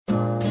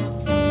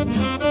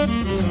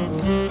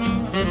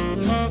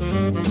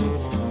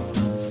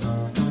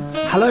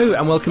Hello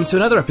and welcome to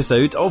another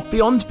episode of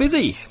Beyond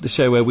Busy, the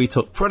show where we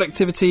talk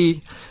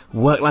productivity,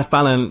 work-life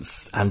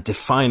balance and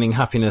defining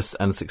happiness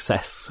and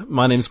success.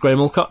 My name's Graham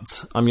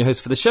Alcott, I'm your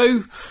host for the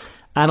show,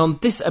 and on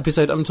this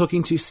episode I'm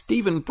talking to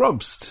Stephen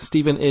Brobst.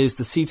 Stephen is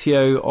the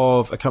CTO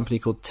of a company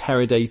called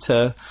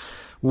Teradata,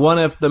 one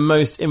of the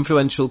most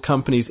influential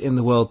companies in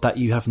the world that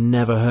you have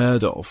never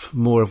heard of,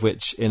 more of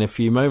which in a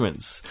few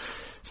moments.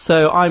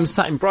 So I'm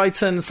sat in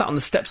Brighton, sat on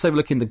the steps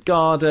overlooking the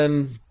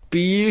garden.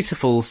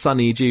 Beautiful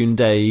sunny June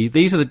day.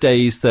 These are the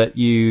days that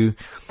you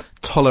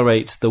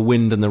tolerate the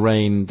wind and the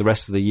rain the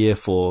rest of the year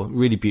for.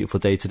 Really beautiful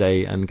day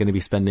today, and going to be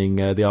spending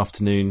the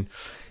afternoon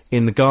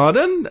in the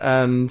garden.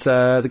 And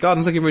the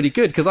garden's looking really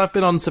good because I've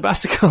been on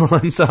sabbatical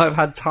and so I've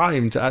had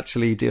time to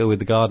actually deal with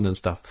the garden and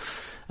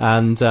stuff.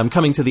 And I'm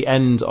coming to the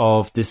end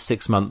of this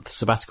 6-month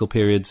sabbatical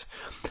period,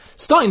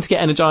 starting to get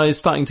energized,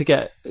 starting to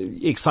get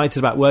excited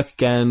about work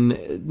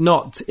again.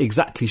 Not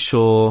exactly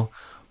sure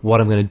what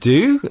I'm going to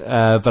do,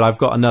 but I've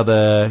got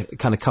another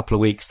kind of couple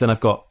of weeks. Then I've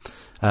got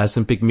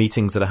some big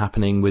meetings that are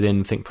happening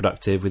within Think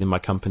Productive, within my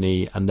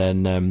company, and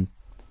then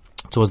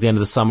towards the end of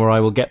the summer I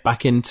will get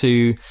back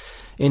into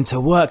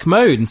work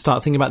mode and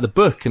start thinking about the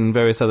book and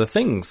various other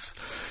things.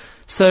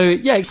 So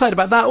yeah, excited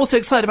about that. Also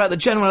excited about the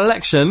general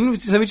election.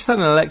 So we just had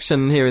an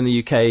election here in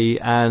the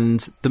UK, and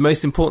the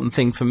most important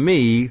thing for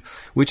me,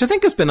 which I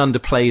think has been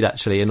underplayed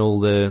actually in all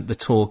the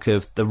talk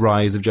of the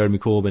rise of Jeremy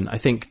Corbyn, I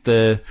think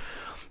the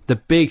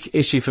big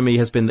issue for me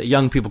has been that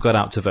young people got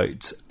out to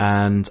vote.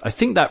 And I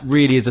think that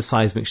really is a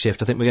seismic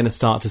shift. I think we're going to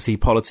start to see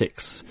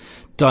politics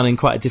done in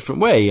quite a different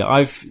way.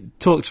 I've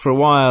talked for a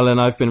while, and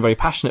I've been very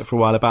passionate for a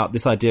while about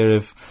this idea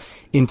of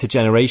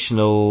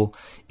intergenerational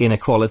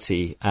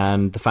inequality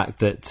and the fact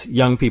that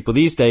young people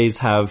these days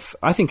have,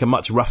 I think, a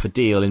much rougher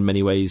deal in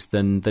many ways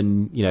than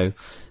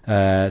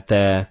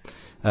their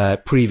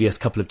previous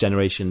couple of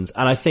generations.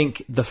 And I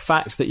think the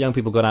fact that young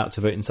people got out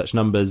to vote in such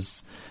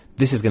numbers,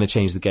 this is going to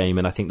change the game,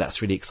 and I think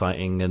that's really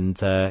exciting.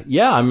 And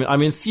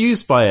I'm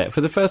enthused by it. For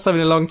the first time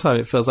in a long time,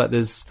 it feels like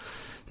there's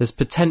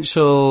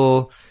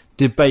potential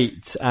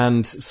debate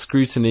and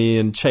scrutiny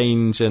and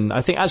change. And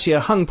I think actually a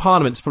hung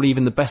parliament is probably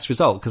even the best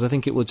result, because I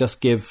think it will just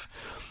give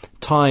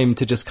time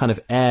to just kind of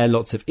air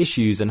lots of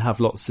issues and have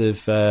lots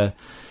of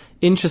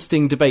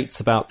interesting debates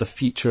about the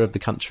future of the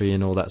country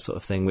and all that sort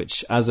of thing,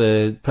 which as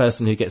a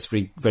person who gets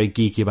very, very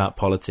geeky about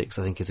politics,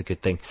 I think is a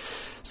good thing.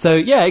 So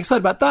yeah, excited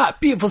about that.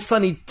 Beautiful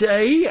sunny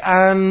day.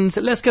 And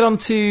let's get on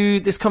to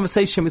this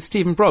conversation with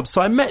Stephen Brobst.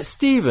 So I met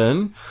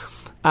Stephen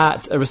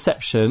at a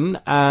reception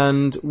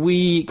and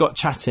we got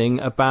chatting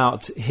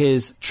about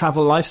his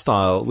travel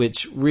lifestyle,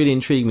 which really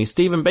intrigued me.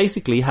 Stephen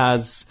basically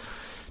has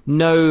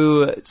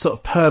no sort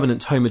of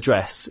permanent home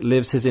address,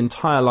 lives his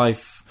entire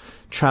life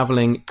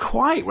travelling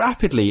quite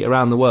rapidly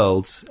around the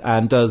world,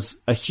 and does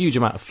a huge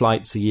amount of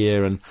flights a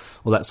year and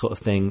all that sort of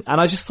thing.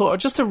 And I just thought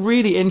just a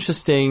really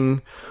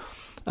interesting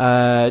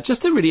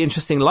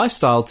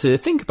lifestyle to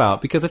think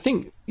about, because I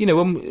think,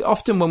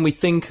 often when we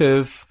think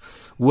of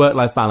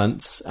work-life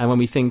balance and when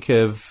we think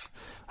of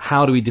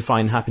how do we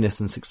define happiness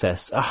and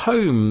success, a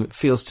home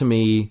feels to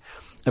me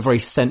a very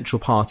central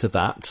part of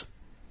that.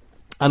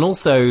 And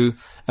also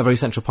a very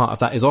central part of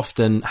that is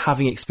often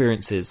having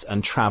experiences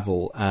and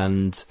travel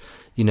and,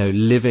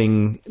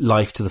 living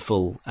life to the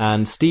full.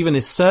 And Stephen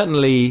is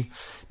certainly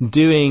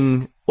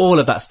doing all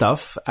of that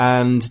stuff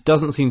and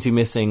doesn't seem to be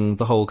missing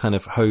the whole kind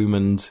of home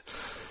and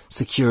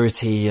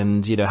security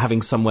and,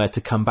 having somewhere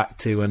to come back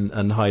to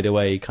and hide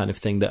away kind of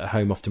thing that a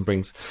home often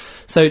brings.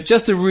 So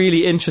just a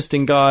really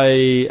interesting guy.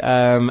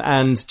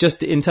 And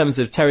just in terms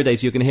of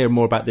Teradata, you're going to hear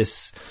more about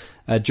this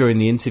during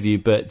the interview,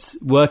 but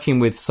working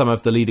with some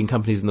of the leading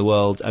companies in the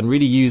world and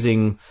really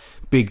using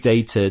big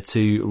data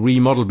to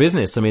remodel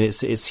business. I mean,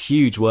 it's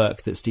huge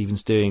work that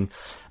Stephen's doing.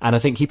 And I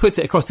think he puts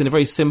it across in a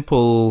very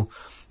simple,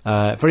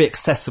 very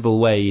accessible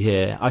way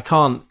here. I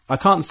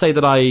can't say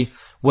that I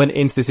went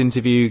into this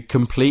interview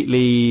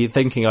completely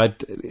thinking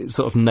I'd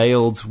sort of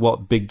nailed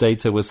what big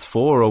data was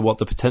for or what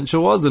the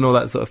potential was and all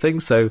that sort of thing.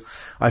 So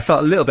I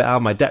felt a little bit out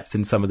of my depth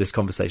in some of this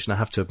conversation, I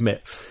have to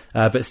admit.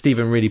 But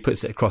Stephen really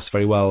puts it across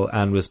very well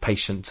and was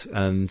patient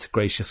and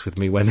gracious with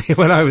me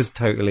when I was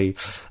totally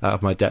out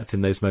of my depth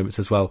in those moments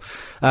as well.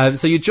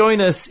 So you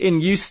join us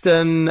in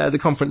Euston, the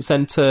conference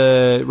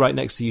centre right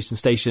next to Euston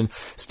Station.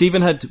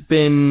 Stephen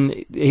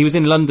he was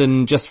in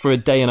London just for a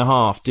day and a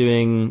half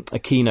doing a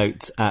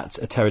keynote at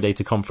a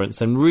Teradata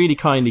conference, and really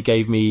kindly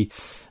gave me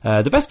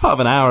the best part of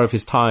an hour of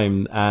his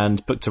time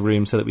and booked a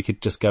room so that we could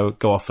just go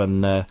off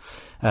and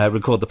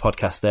record the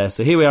podcast there.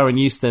 So here we are in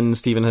Euston.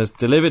 Stephen has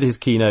delivered his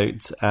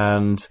keynote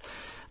and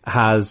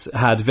has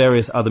had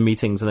various other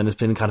meetings and then has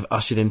been kind of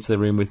ushered into the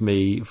room with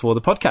me for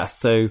the podcast.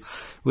 So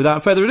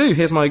without further ado,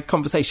 here's my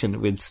conversation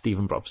with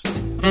Stephen Brobst.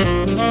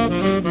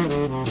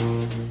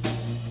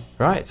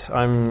 Right,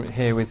 I'm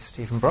here with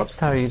Stephen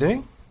Brobst. How are you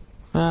doing?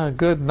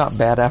 Good, not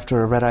bad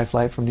after a red-eye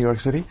flight from New York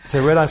City.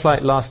 So red-eye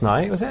flight last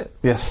night, was it?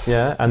 Yes.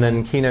 Yeah, and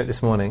then keynote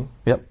this morning.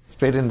 Yep,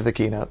 straight into the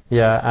keynote.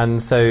 Yeah,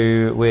 and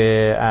so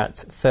we're at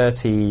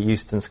 30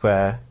 Euston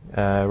Square,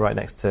 right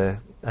next to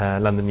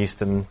London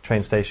Euston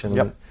train station.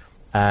 Yep.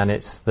 And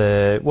what's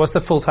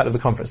the full title of the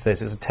conference today?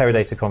 So it's a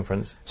Teradata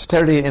conference. It's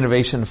Teradata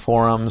Innovation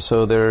Forum,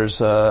 so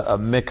there's a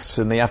mix.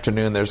 In the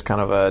afternoon, there's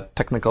kind of a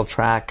technical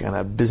track and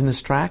a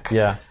business track.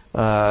 Yeah.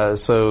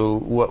 So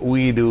what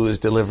we do is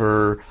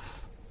deliver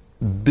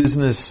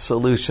business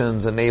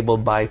solutions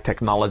enabled by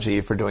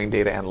technology for doing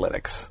data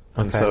analytics.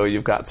 And so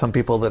you've got some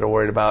people that are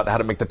worried about how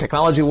to make the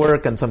technology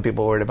work, and some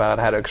people worried about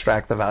how to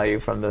extract the value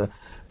from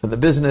the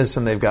business,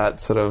 and they've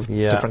got sort of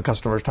different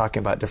customers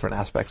talking about different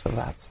aspects of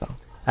that. So.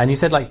 And you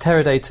said like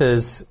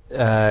Teradata's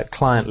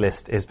client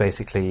list is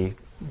basically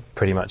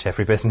pretty much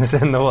every business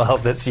in the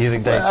world that's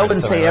using data. Well, I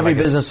wouldn't say every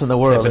business in the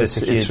world.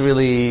 It's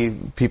really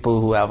people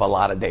who have a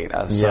lot of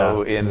data.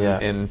 So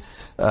in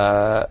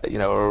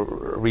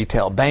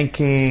retail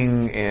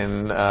banking,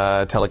 in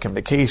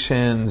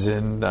telecommunications,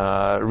 in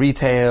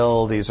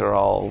retail, these are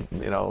all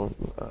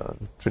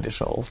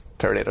traditional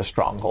Teradata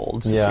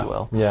strongholds, if you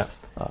will. Yeah.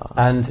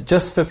 And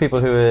just for people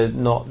who are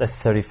not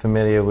necessarily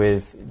familiar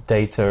with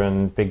data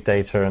and big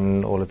data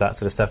and all of that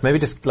sort of stuff, maybe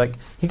just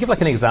you give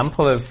an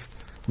example of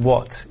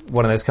what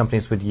one of those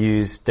companies would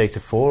use data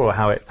for, or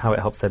how it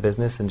helps their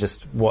business, and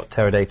just what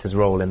Teradata's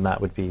role in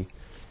that would be.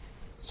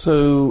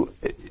 So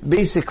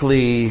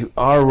basically,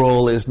 our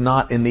role is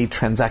not in the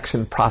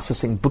transaction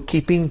processing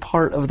bookkeeping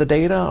part of the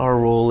data. Our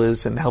role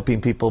is in helping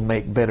people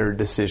make better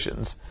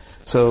decisions.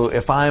 So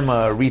if I'm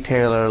a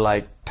retailer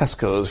like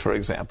Tesco's, for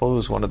example,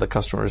 who's one of the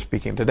customers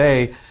speaking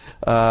today,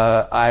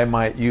 I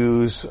might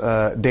use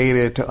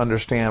data to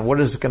understand what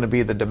is going to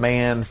be the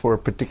demand for a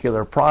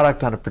particular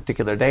product on a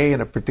particular day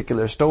in a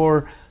particular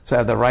store, so I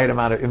have the right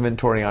amount of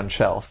inventory on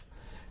shelf.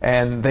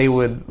 And they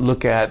would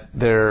look at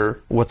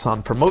what's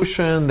on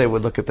promotion, they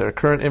would look at their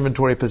current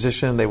inventory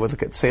position, they would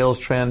look at sales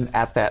trend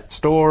at that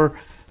store.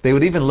 They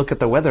would even look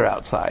at the weather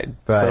outside.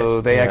 Right.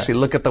 So they actually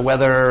look at the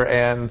weather,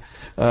 and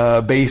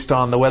based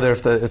on the weather,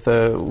 if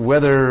the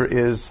weather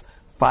is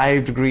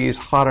 5 degrees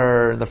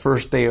hotter in the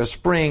first day of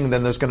spring,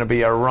 then there's going to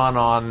be a run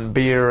on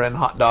beer and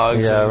hot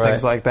dogs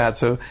things like that.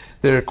 So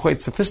they're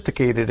quite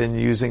sophisticated in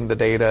using the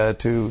data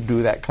to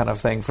do that kind of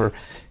thing for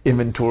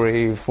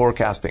inventory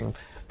forecasting.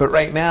 But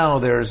right now,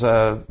 there's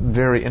a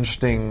very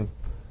interesting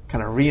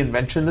kind of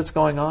reinvention that's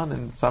going on,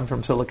 and some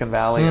from Silicon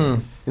Valley.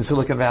 And in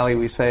Silicon Valley,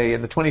 we say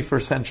in the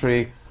 21st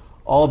century,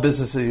 all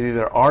businesses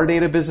either are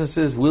data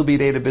businesses, will be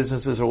data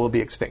businesses, or will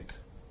be extinct.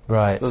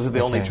 Right. Those are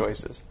the only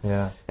choices.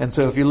 Yeah. And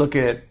so if you look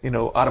at,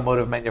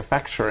 automotive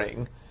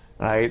manufacturing,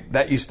 right,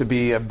 that used to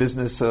be a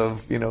business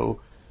of,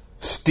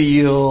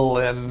 steel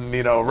and,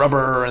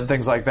 rubber and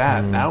things like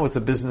that. Now it's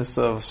a business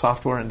of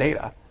software and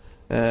data.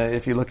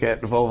 If you look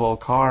at Volvo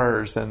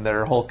Cars and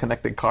their whole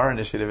connected car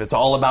initiative, it's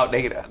all about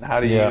data and how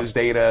to use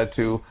data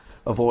to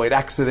avoid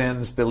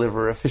accidents,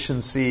 deliver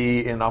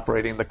efficiency in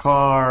operating the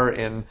car,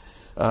 in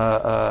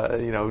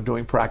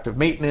doing proactive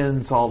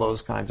maintenance, all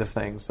those kinds of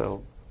things.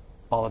 So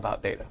all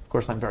about data. Of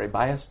course, I'm very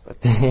biased, but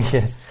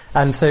yes.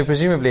 And so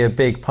presumably a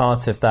big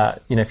part of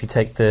that, if you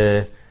take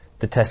the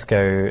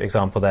Tesco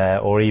example there,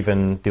 or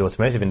even the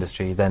automotive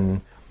industry,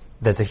 then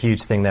there's a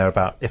huge thing there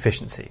about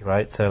efficiency,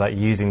 right? So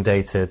using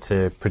data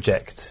to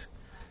project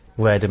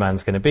where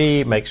demand's going to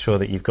be, make sure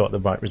that you've got the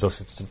right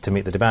resources to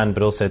meet the demand,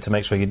 but also to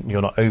make sure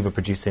you're not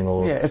overproducing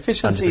or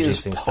efficiency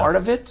is part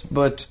of it,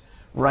 but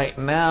right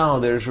now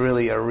there's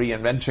really a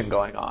reinvention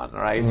going on,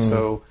 right?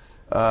 So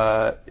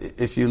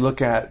if you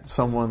look at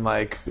someone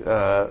like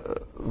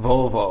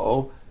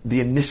Volvo, the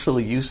initial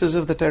uses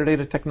of the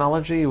Teradata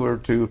technology were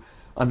to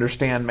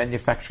understand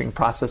manufacturing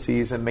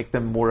processes and make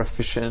them more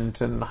efficient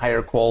and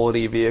higher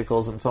quality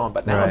vehicles and so on.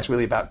 But now it's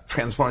really about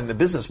transforming the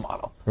business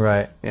model.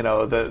 Right.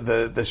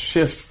 The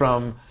shift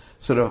from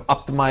sort of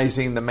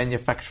optimizing the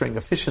manufacturing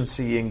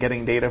efficiency and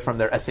getting data from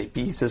their SAP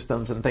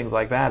systems and things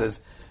like that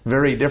is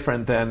very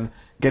different than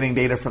getting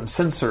data from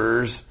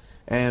sensors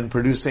and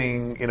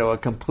producing, a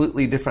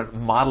completely different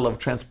model of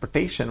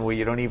transportation where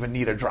you don't even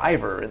need a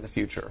driver in the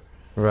future.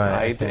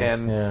 Right. Okay.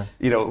 And,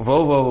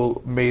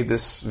 Volvo made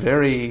this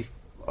very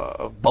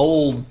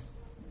bold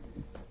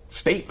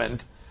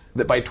statement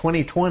that by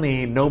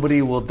 2020,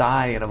 nobody will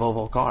die in a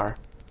Volvo car.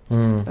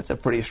 That's a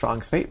pretty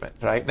strong statement,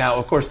 right? Now,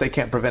 of course, they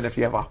can't prevent if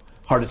you have a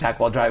heart attack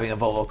while driving a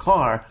Volvo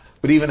car,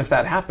 but even if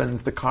that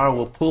happens, the car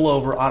will pull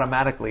over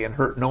automatically and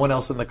hurt no one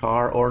else in the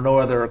car or no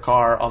other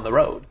car on the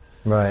road.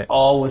 Right.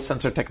 All with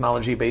sensor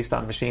technology based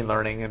on machine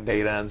learning and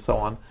data and so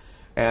on.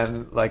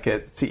 And like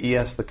at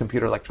CES, the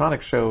Computer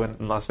Electronics Show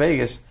in Las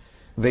Vegas,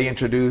 they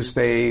introduced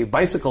a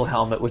bicycle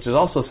helmet, which is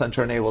also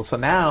sensor-enabled. So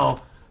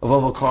now a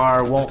Volvo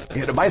car won't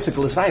hit a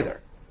bicyclist either,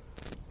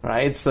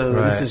 right? So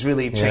this is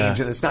really changed,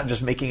 and it's not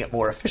just making it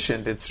more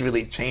efficient. It's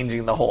really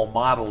changing the whole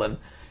model and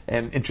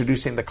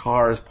introducing the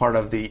car as part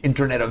of the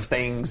Internet of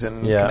Things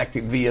and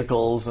connecting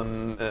vehicles.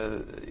 And,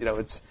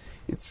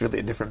 it's really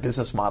a different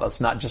business model.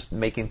 It's not just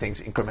making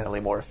things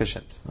incrementally more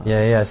efficient.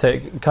 Yeah. So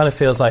it kind of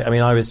feels like,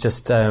 I was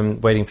just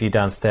waiting for you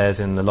downstairs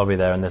in the lobby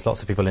there, and there's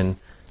lots of people in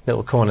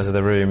little corners of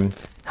the room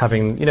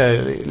having,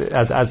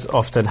 as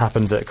often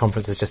happens at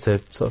conferences, just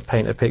to sort of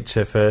paint a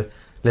picture for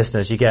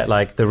listeners, you get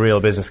like the real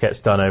business gets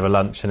done over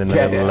lunch and in the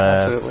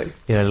absolutely.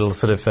 Little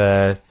sort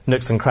of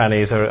nooks and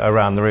crannies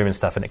around the room and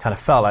stuff. And it kind of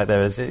felt like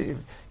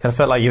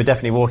you were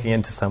definitely walking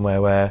into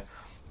somewhere where,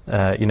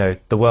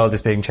 the world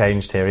is being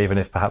changed here, even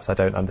if perhaps I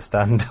don't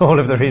understand all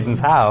of the reasons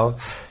how.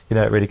 It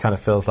really kind of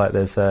feels like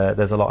there's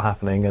a lot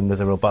happening and there's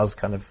a real buzz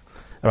kind of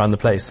around the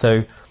place.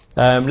 So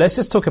let's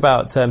just talk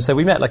about. So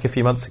we met like a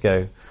few months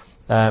ago.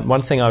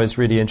 One thing I was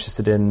really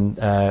interested in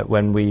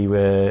when we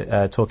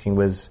were talking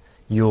was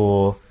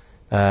your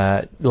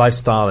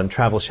lifestyle and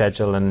travel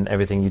schedule and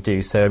everything you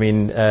do. So I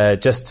mean,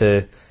 just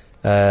to,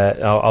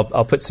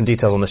 I'll put some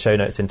details on the show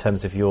notes in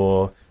terms of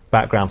your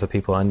background for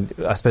people. And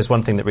I suppose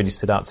one thing that really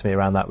stood out to me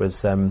around that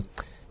was in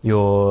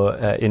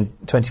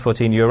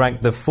 2014 you were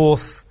ranked the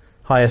 4th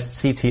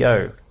highest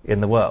CTO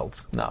in the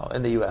world. No,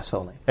 in the US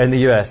only. In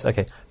the US,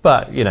 okay.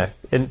 But, in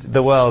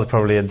the world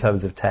probably in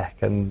terms of tech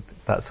and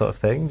that sort of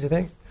thing, do you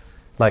think?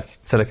 Like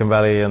Silicon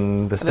Valley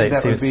and the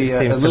States seems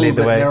to lead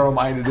the way.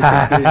 Narrow-minded.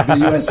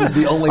 The US is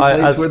the only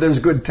place where there's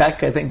good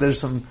tech. I think there's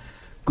some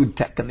good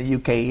tech in the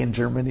UK and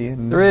Germany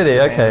and really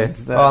Japan.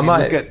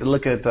 Okay. And,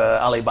 look at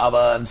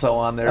Alibaba and so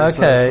on. There's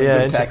some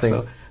good tech.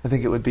 So I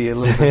think it would be a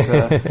little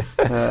bit.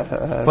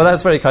 Well,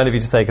 that's very kind of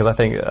you to say because I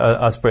think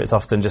us Brits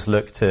often just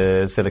look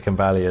to Silicon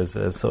Valley as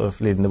sort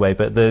of leading the way.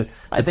 But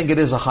I think it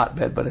is a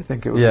hotbed, but I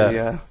think it would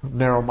be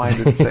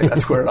narrow-minded to say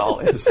that's where it all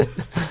is.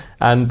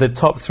 And the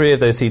top 3 of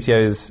those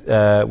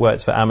CTOs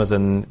worked for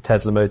Amazon,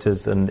 Tesla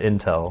Motors, and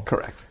Intel.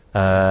 Correct.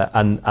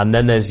 And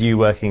then there's you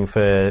working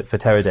for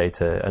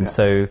Teradata, and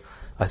so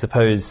I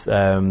suppose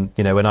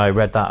when I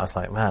read that, I was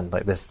like, man,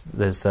 like there's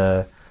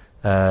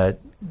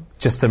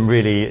just some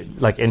really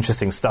like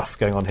interesting stuff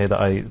going on here that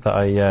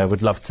I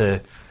would love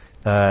to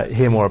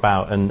hear more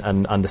about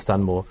and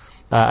understand more.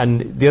 And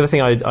the other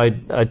thing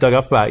I dug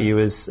up about you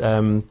is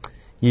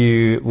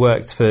you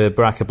worked for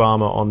Barack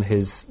Obama on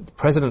his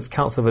President's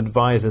Council of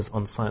Advisors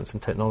on Science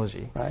and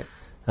Technology.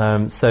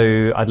 Right.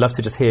 So I'd love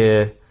to just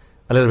hear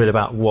a little bit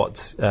about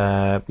what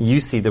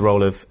you see the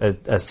role of a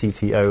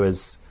CTO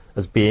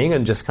as being,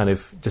 and just give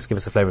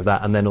us a flavour of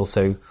that, and then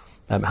also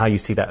how you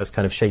see that as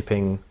kind of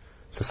shaping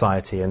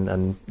society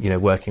and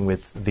working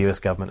with the US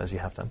government as you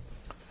have done.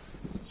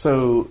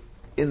 So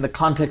in the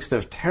context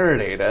of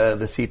Teradata,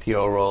 the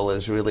CTO role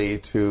is really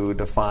to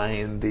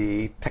define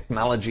the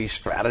technology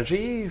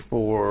strategy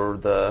for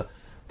the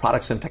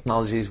products and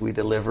technologies we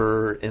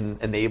deliver in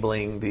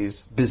enabling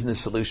these business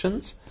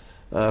solutions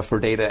for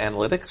data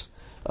analytics,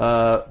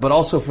 but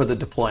also for the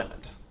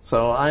deployment.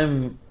 So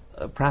I'm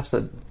perhaps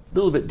a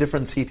little bit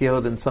different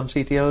CTO than some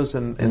CTOs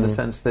in the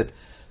sense that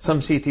some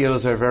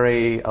CTOs are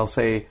very, I'll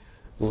say,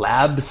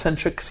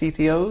 lab-centric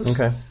CTOs.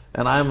 Okay.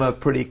 And I'm a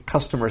pretty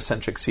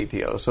customer-centric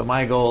CTO. So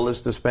my goal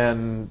is to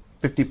spend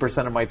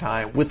 50% of my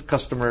time with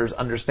customers,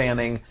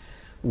 understanding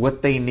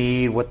what they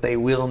need, what they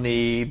will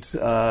need,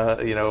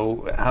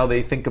 how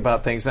they think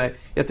about things. And you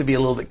have to be a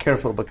little bit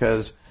careful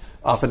because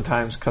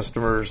oftentimes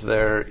customers,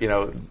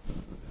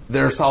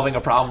 they're solving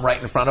a problem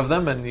right in front of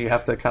them, and you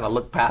have to kind of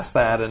look past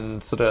that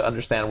and sort of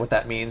understand what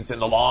that means in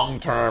the long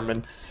term,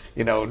 and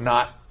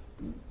not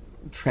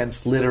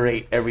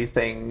transliterate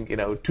everything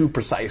too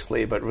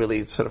precisely, but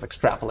really sort of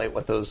extrapolate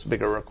what those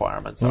bigger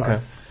requirements are.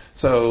 Okay.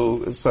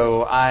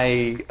 So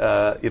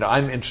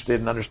I'm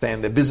interested in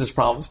understanding the business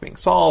problems being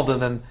solved,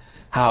 and then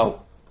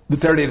how the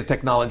Teradata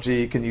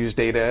technology can use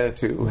data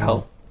to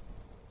help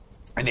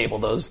enable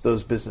those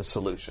business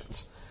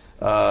solutions.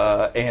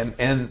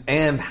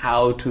 And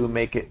how to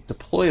make it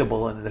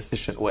deployable in an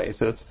efficient way.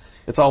 So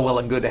it's all well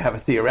and good to have a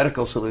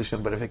theoretical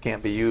solution, but if it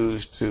can't be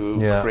used to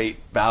create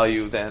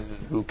value, then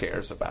who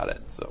cares about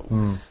it?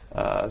 So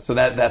so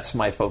that's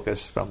my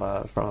focus from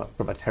a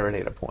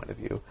Teradata point of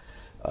view.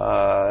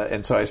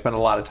 And so I spend a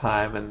lot of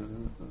time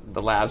in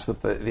the labs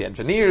with the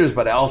engineers,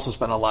 but I also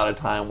spend a lot of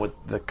time with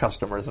the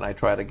customers, and I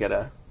try to get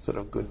a sort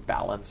of good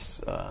balance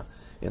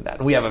in that.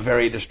 And we have a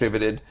very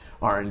distributed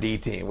R&D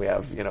team. We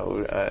have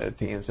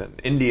teams in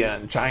India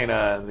and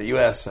China and the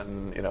US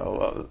and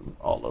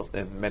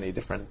in many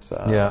different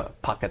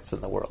pockets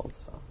in the world.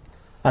 So.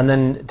 And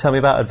then tell me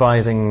about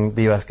advising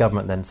the US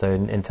government then. So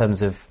in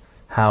terms of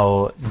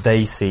how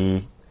they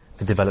see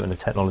the development of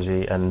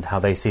technology and how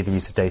they see the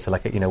use of data,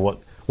 like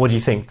what do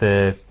you think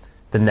the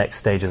next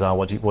stages are?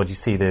 What do you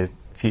see the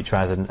future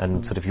as,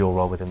 and sort of your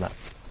role within that?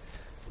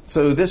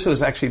 So this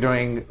was actually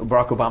during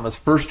Barack Obama's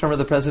first term of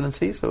the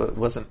presidency, so it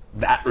wasn't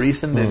that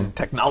recent in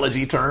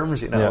technology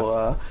terms.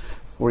 4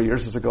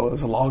 years ago, it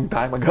was a long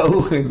time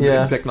ago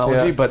in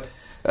technology. Yeah. But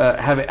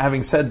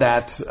having said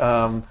that,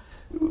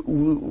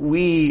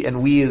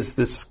 we as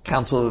this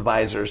council of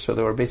advisors, so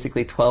there were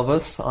basically 12 of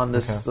us on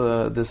this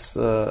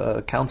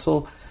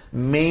council,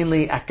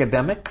 mainly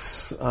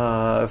academics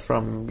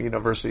from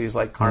universities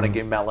like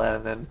Carnegie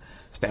Mellon and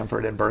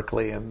Stanford and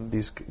Berkeley and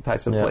these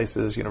types of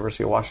places,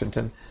 University of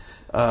Washington.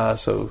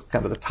 So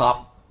kind of the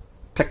top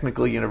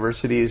technical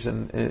universities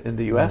in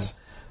the U.S.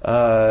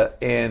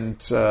 And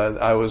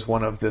I was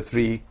one of the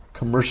 3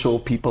 commercial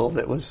people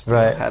that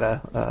had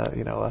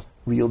a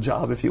real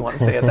job, if you want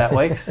to say it that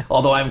way.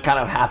 Although I'm kind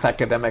of half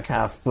academic,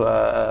 half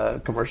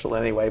commercial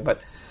anyway.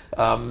 But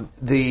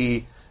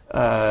the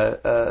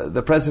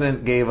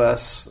president gave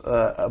us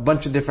a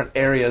bunch of different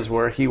areas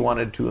where he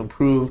wanted to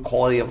improve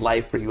quality of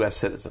life for U.S.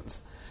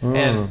 citizens.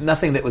 And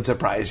nothing that would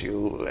surprise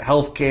you.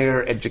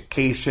 Healthcare,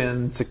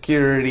 education,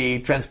 security,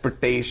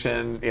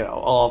 transportation,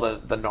 all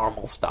the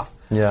normal stuff.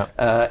 Yeah.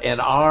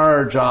 And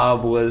our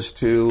job was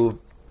to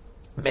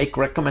make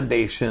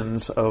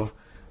recommendations of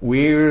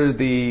where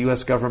the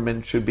U.S.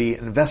 government should be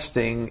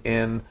investing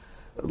in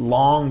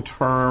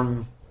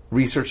long-term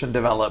research and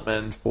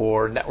development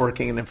for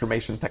networking and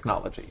information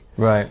technology.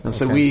 Right. And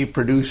so we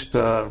produced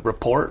a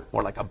report,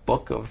 or like a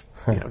book of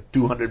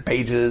 200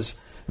 pages,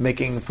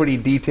 making pretty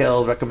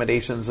detailed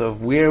recommendations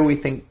of where we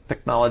think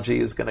technology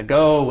is going to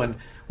go and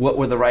what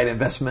were the right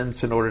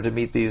investments in order to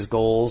meet these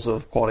goals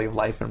of quality of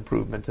life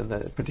improvement in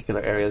the particular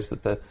areas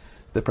that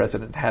the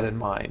president had in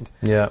mind.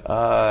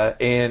 Yeah.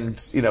 And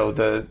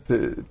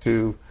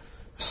to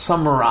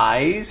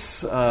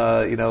summarize,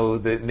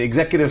 the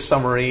executive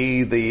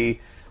summary, the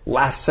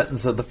last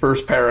sentence of the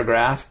first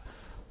paragraph,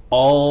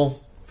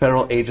 all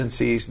federal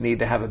agencies need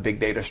to have a big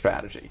data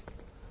strategy.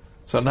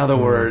 So in other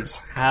words,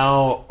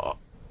 how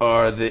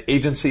are the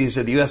agencies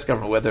of the U.S.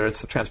 government, whether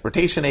it's the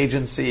transportation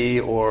agency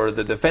or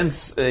the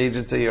defense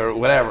agency or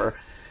whatever,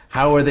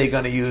 how are they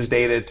going to use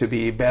data to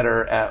be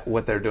better at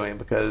what they're doing?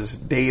 Because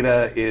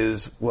data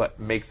is what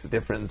makes the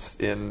difference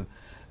in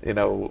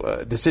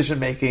decision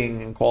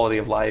making and quality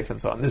of life and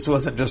so on. This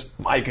wasn't just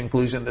my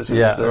conclusion. This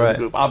was the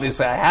group.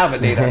 Obviously, I have a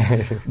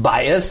data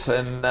bias,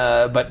 and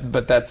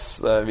but that's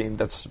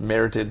that's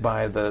merited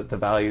by the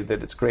value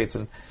that it creates.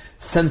 And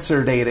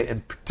sensor data in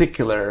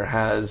particular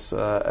has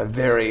a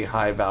very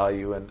high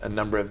value in a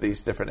number of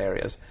these different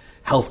areas.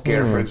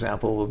 Healthcare, for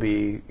example, will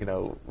be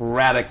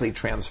radically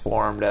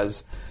transformed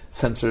as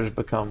sensors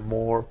become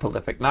more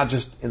prolific, not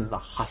just in the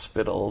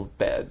hospital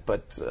bed,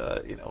 but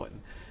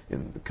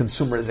in the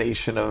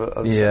consumerization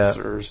of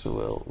sensors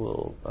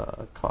will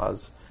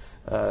cause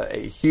a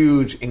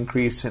huge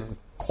increase in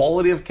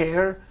quality of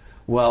care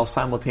while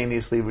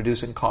simultaneously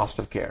reducing cost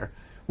of care,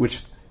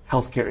 which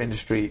healthcare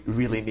industry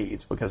really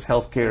needs, because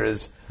healthcare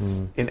is,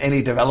 in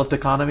any developed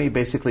economy,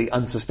 basically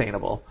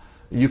unsustainable.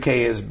 UK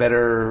is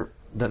better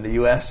than the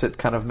US at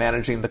kind of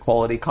managing the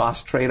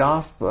quality-cost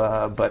trade-off,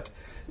 but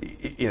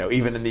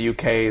even in the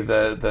UK,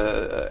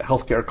 the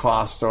healthcare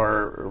costs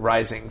are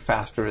rising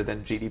faster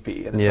than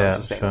GDP, and it's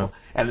unsustainable. Sure.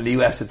 And in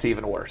the US, it's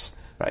even worse.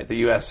 Right?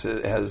 The US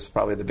has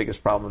probably the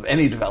biggest problem of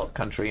any developed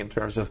country in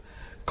terms of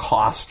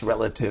cost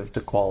relative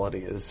to quality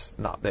is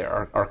not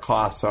there. Our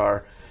costs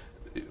are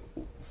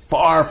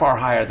far, far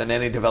higher than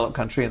any developed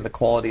country, and the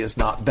quality is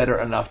not better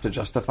enough to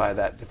justify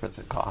that difference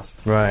in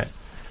cost. Right.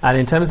 And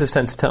in terms of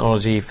sensor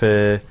technology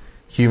for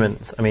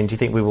humans, do you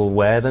think we will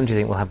wear them? Do you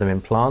think we'll have them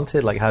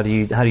implanted? Like, how do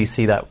you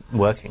see that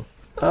working?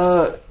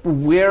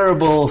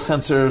 Wearable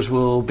sensors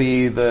will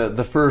be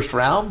the first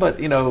round, but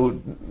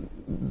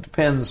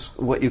depends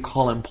what you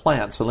call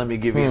implant. So let me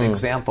give you an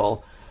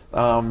example.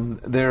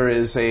 There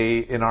is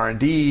an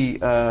R&D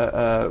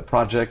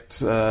project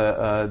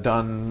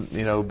done,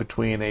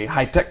 between a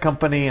high-tech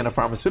company and a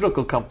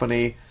pharmaceutical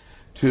company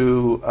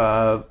to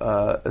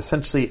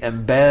essentially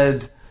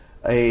embed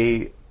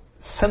a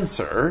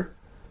sensor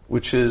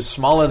which is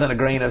smaller than a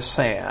grain of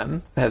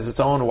sand, has its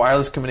own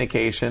wireless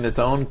communication, its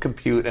own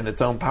compute, and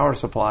its own power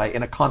supply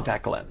in a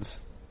contact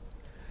lens.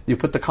 You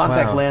put the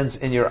contact lens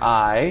in your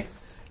eye,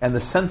 and the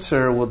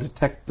sensor will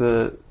detect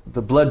the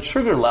blood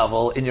sugar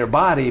level in your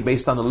body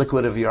based on the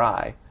liquid of your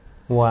eye.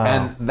 Wow.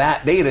 And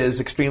that data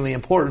is extremely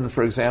important,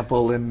 for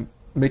example, in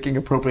making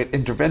appropriate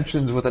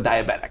interventions with a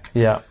diabetic.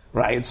 Yeah.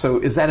 Right? So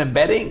is that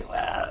embedding?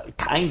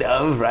 Kind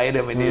of, right?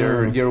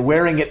 You're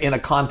wearing it in a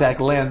contact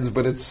lens,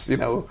 but it's,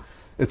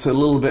 it's a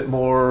little bit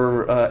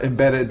more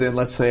embedded than,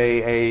 let's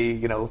say, a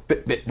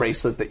Fitbit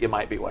bracelet that you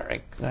might be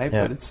wearing, right?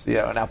 Yeah. But it's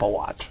an Apple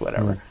Watch,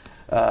 whatever.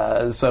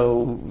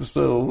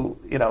 So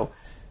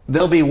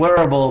they'll be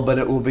wearable, but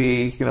it will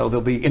be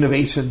there'll be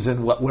innovations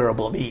in what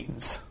wearable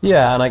means.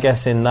 Yeah, and I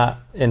guess in that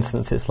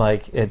instance, it's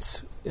like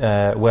it's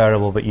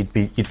wearable, but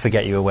you'd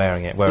forget you were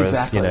wearing it.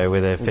 Whereas with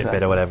a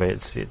Fitbit or whatever,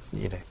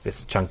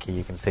 it's chunky,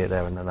 you can see it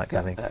there, and then that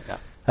kind of thing.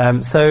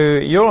 Yeah. So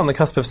you're on the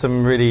cusp of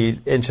some really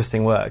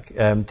interesting work.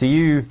 Do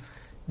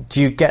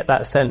you get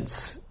that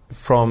sense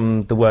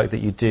from the work that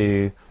you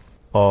do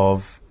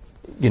of,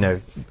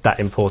 that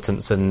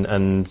importance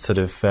and sort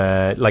of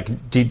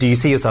do you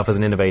see yourself as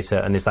an innovator,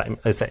 and is that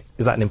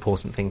an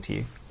important thing to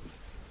you?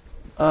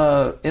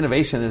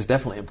 Innovation is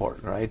definitely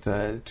important, right?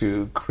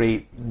 To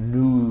create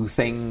new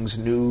things,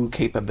 new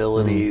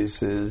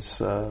capabilities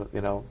is, I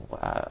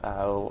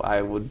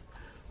would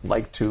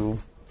like to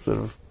sort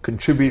of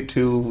contribute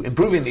to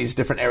improving these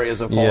different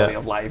areas of quality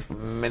of life.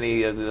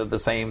 Many of the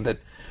same that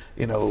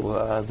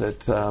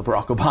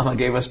Barack Obama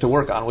gave us to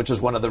work on, which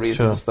is one of the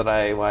reasons that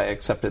I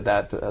accepted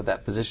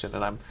that position.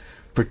 And I'm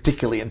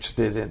particularly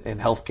interested in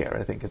healthcare.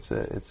 I think it's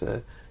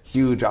a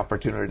huge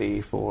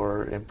opportunity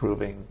for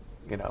improving,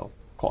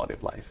 quality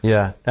of life.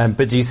 Yeah.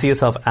 But do you see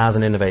yourself as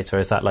an innovator?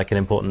 Is that like an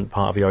important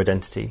part of your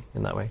identity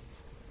in that way?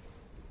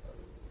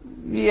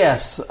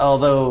 Yes,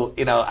 although,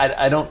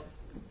 I don't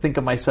think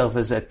of myself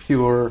as a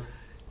pure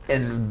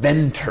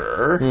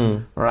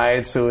inventor,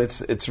 right? So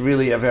it's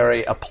really a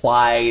very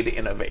applied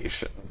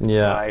innovation,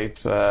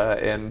 right?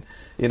 And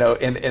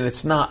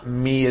it's not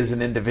me as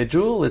an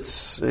individual.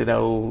 It's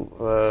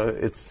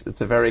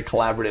it's a very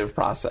collaborative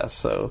process.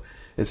 So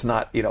it's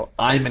not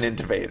I'm an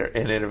innovator.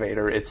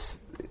 It's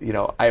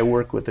I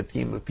work with a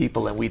team of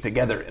people and we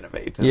together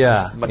innovate. And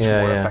it's much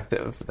more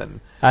effective than.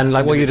 And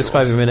like what you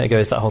described a minute ago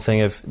is that whole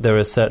thing of there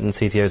are certain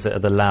CTOs that are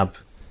the lab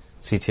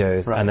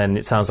CTOs, right. And then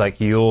it sounds like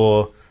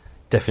your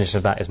definition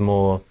of that is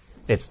more,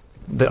 by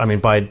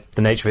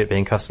the nature of it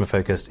being customer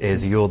focused,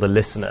 is you're the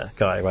listener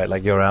guy, right?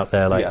 Like you're out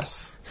there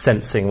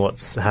sensing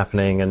what's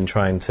happening and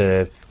trying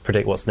to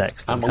predict what's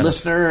next. I'm a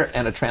listener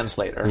and a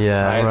translator,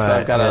 right? So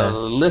I've got to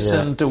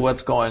listen to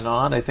what's going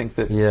on. I think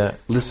that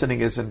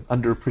listening is an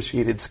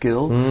underappreciated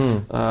skill.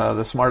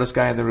 The smartest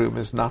guy in the room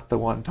is not the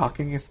one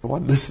talking, it's the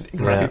one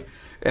listening, right?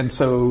 And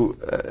so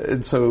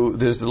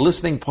there's the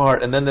listening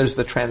part, and then there's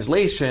the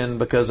translation,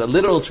 because a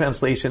literal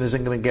translation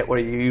isn't going to get where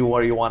you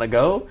want to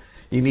go.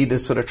 You need to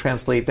sort of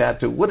translate that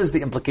to what is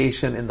the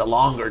implication in the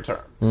longer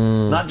term,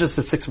 not just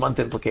the 6-month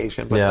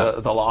implication,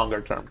 but the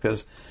longer term.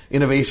 Because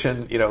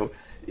innovation,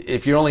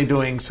 if you're only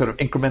doing sort of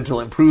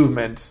incremental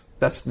improvement,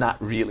 that's not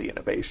really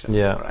innovation,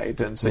 right?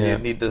 And so you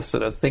need to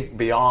sort of think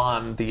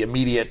beyond the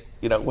immediate,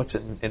 what's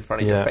in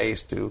front of your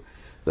face to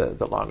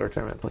the longer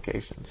term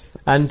implications.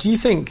 And do you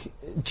think,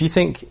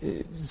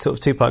 sort of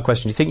two-part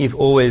question, do you think you've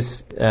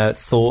always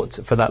thought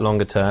for that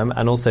longer term?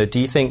 And also, do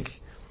you think,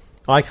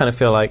 I kind of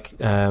feel like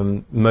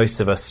most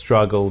of us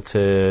struggle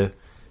to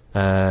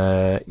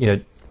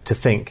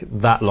think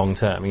that long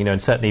term,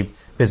 and certainly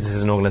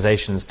businesses and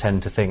organizations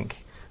tend to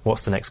think,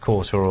 what's the next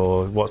quarter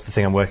or what's the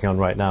thing I'm working on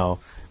right now,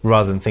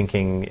 rather than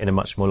thinking in a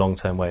much more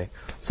long-term way.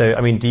 So,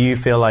 do you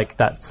feel like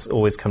that's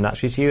always come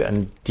naturally to you?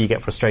 And do you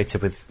get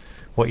frustrated with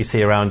what you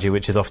see around you,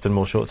 which is often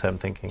more short-term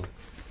thinking?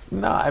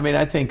 No,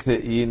 I think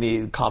that you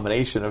need a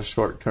combination of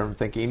short-term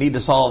thinking. You need to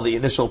solve the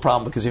initial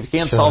problem, because if you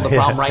can't solve the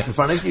problem right in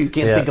front of you, you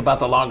can't think about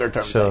the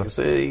longer-term things.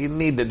 So you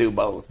need to do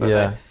both.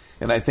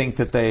 And I think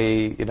that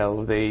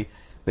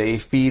they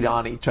feed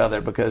on each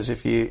other, because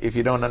if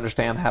you don't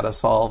understand how to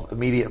solve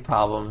immediate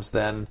problems,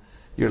 then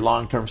your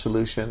long-term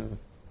solution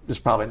is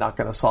probably not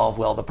going to solve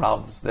well the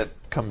problems that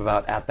come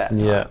about at that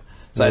time.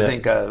 So I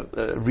think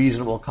a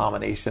reasonable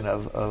combination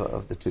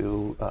of the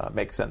two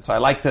makes sense. So I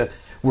like to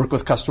work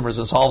with customers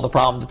and solve the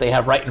problem that they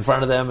have right in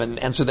front of them, and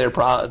answer their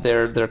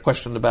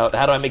question about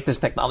how do I make this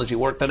technology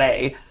work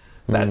today.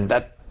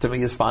 That to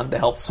me is fun, to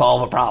help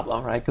solve a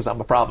problem, right? Because I'm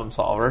a problem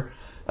solver.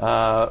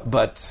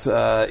 But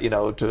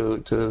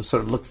to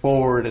sort of look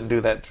forward and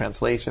do that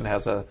translation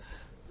has a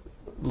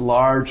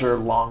larger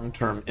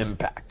long-term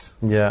impact.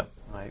 Yeah.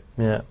 Right.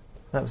 Yeah.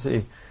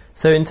 Absolutely.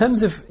 So in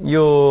terms of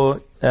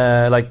your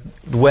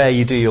where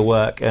you do your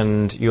work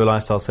and your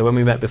lifestyle, so when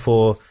we met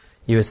before,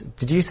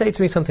 did you say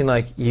to me something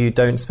like you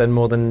don't spend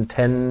more than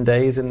 10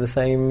 days in the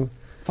same...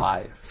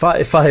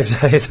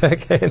 5 days,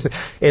 okay.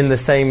 In the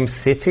same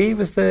city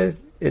is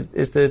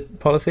the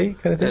policy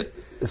kind of thing?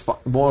 It's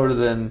more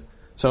than...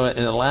 So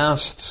in the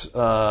last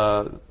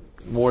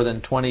more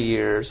than 20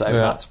 years, I've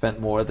not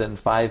spent more than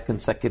 5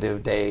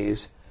 consecutive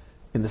days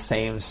in the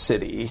same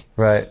city,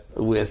 right?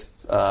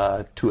 With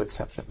 2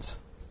 exceptions.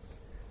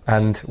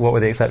 And what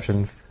were the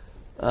exceptions?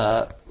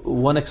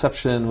 One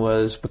exception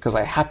was because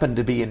I happened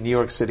to be in New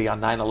York City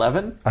on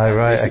 9/11. Oh,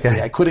 right,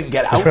 basically, I couldn't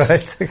get out.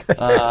 Right,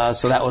 okay.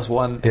 So that was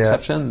one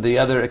exception. The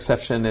other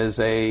exception is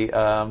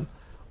a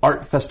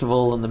art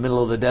festival in the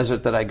middle of the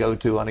desert that I go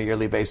to on a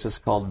yearly basis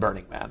called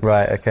Burning Man.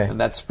 Right, okay. And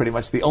that's pretty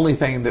much the only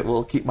thing that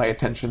will keep my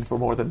attention for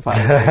more than 5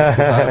 days,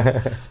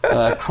 because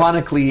I'm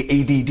chronically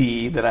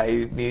ADD, that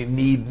I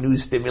need new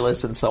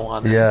stimulus and so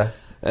on.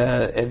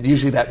 And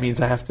usually that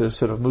means I have to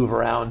sort of move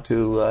around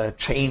to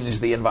change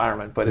the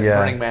environment. But in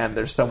Burning Man,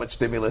 there's so much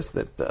stimulus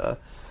that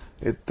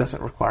it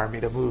doesn't require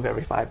me to move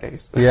every 5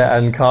 days. Yeah,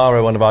 and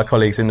Cara, one of our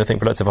colleagues in the Think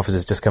Productive office,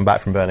 has just come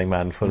back from Burning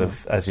Man, full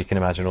of, as you can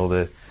imagine, all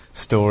the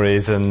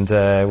stories and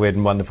weird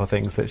and wonderful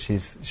things that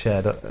she's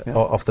shared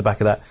off the back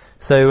of that.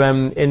 So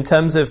in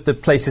terms of the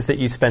places that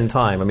you spend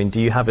time,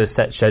 do you have a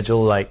set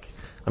schedule, like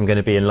I'm going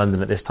to be in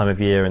London at this time of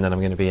year and then I'm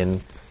going to be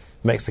in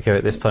Mexico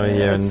at this time of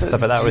year and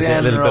stuff like that? Or is it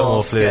a little bit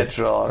more fluid?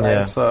 Schedule, right?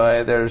 Yeah.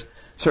 So there's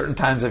certain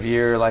times of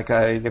year, like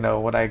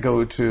when I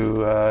go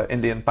to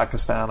India and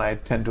Pakistan, I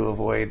tend to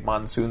avoid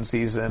monsoon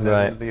season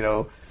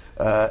and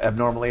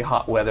abnormally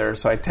hot weather,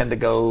 so I tend to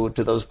go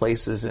to those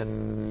places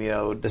in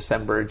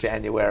December,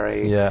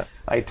 January.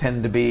 I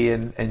tend to be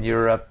in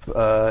Europe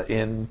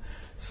in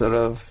sort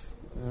of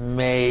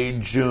May,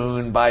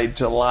 June. By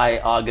July,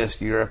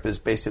 August, Europe is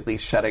basically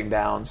shutting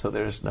down, so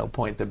there's no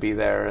point to be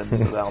there, and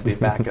so I'll be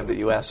back in the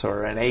US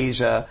or in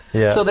Asia.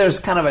 So there's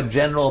kind of a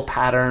general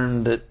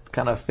pattern that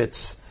kind of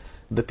fits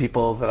the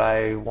people that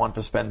I want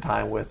to spend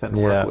time with and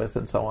work with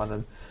and so on.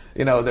 And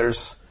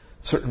there's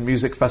certain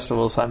music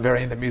festivals. I'm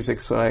very into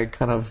music, so I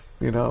kind of,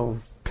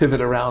 pivot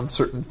around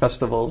certain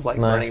festivals like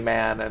Nice. Burning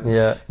Man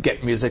and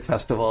Get Music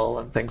Festival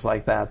and things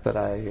like that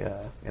I.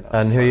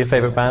 And who are your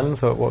favourite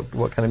bands?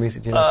 What kind of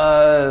music do you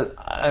like?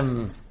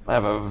 I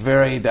have a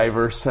very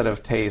diverse set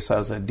of tastes. I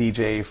was a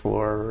DJ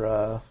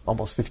for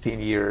almost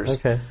 15 years.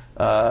 Okay.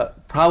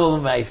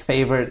 Probably my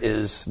favorite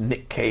is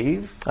Nick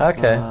Cave.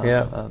 Okay,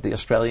 the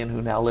Australian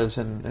who now lives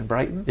in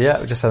Brighton.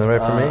 Yeah, just down the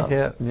road from me.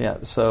 Yeah. Yeah.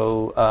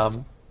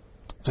 So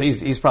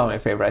he's probably my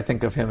favorite. I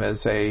think of him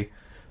as a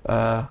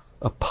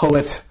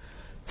poet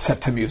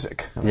set to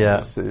music. I mean,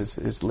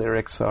 his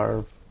lyrics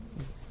are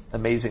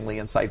amazingly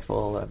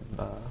insightful and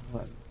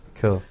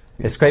cool.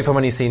 It's great for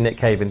when you see Nick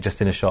Cave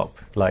just in a shop,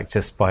 like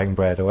just buying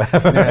bread or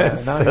whatever.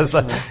 He's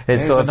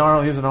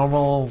a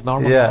normal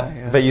guy.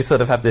 Yeah. But you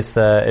sort of have this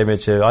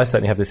image of, I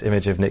certainly have this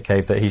image of Nick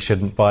Cave that he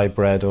shouldn't buy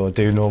bread or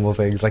do normal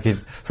things, like he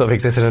sort of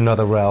exists in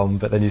another realm,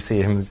 but then you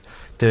see him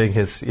doing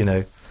his,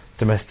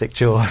 domestic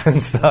chores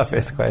and stuff.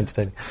 It's quite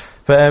entertaining.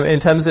 But in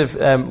terms of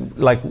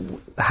like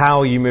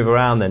how you move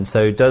around then,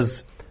 so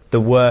does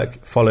the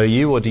work follow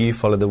you or do you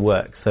follow the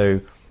work?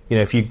 So,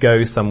 if you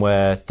go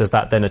somewhere, does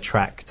that then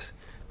attract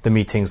the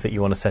meetings that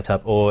you want to set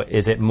up, or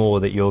is it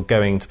more that you're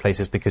going to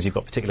places because you've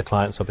got particular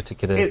clients or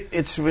particular?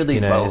 It's really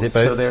both. Is it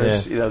both?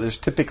 So there's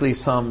typically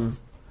some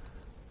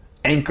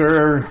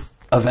anchor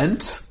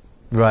event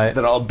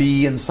that I'll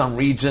be in some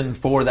region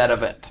for that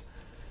event,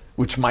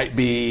 which might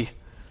be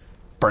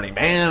Burning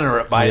Man, or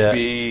it might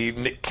be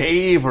Nick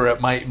Cave, or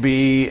it might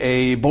be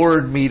a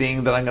board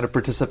meeting that I'm going to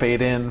participate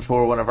in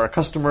for one of our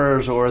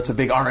customers, or it's a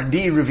big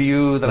R&D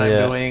review that I'm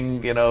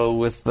doing,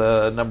 with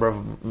a number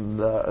of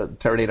the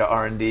Teradata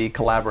R&D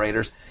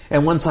collaborators.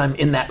 And once I'm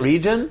in that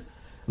region,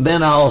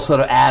 then I'll sort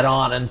of add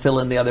on and fill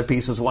in the other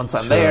pieces once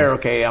I'm there.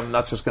 Okay, I'm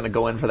not just going to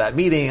go in for that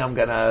meeting. I'm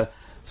going to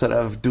sort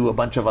of do a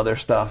bunch of other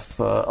stuff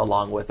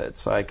along with it.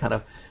 So I kind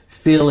of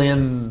fill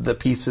in the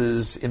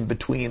pieces in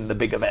between the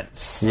big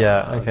events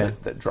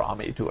that draw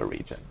me to a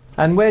region.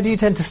 And where do you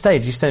tend to stay?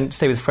 Do you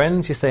stay with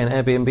friends? Do you stay in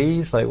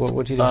Airbnbs? Like,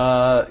 what do you do?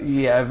 I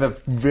have a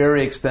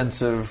very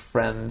extensive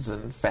friends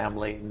and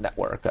family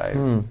network.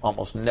 I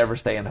almost never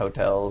stay in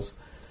hotels.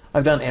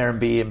 I've done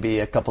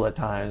Airbnb a couple of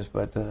times,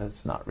 but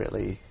it's not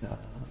really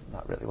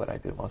what I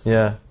do most of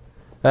the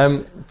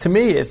time. To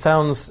me, it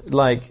sounds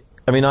like...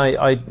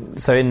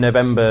 so in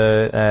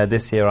November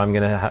this year, I'm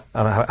going to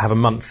have a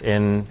month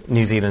in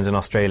New Zealand and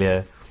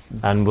Australia,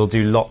 and we'll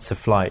do lots of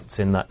flights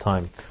in that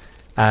time.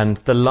 And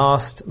the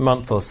last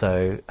month or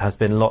so has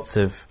been lots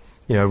of,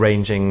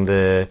 arranging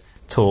the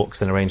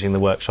talks and arranging the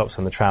workshops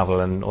and the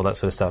travel and all that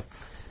sort of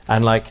stuff.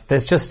 And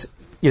there's just,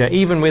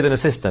 even with an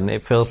assistant,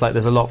 it feels like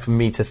there's a lot for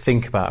me to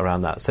think about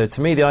around that. So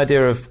to me, the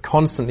idea of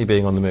constantly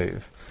being on the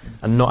move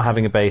and not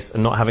having a base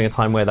and not having a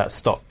time where that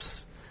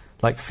stops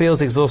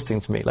feels exhausting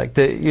to me.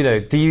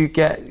 Do you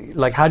get,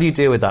 how do you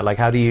deal with that?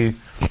 How do you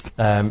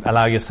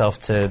allow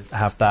yourself to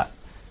have that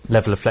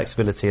level of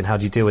flexibility, and how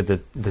do you deal with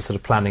the sort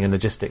of planning and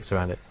logistics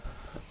around it?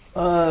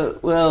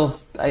 Well,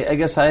 I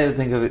guess I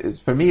think of it,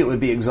 for me it would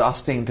be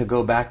exhausting to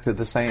go back to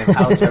the same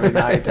house every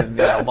night and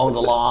mow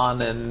the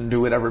lawn and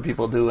do whatever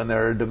people do in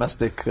their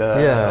domestic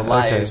lives.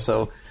 Okay.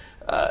 So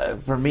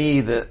for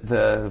me,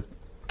 the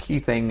key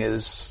thing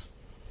is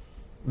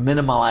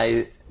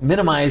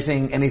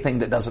minimizing anything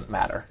that doesn't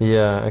matter.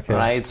 Yeah, okay.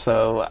 Right?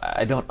 So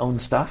I don't own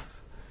stuff,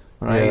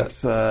 right,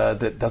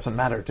 that doesn't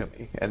matter to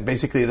me. And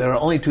basically there are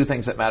only two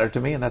things that matter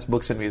to me, and that's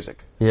books and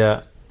music.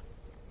 Yeah.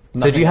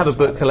 So do you have a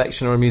book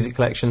collection or a music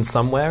collection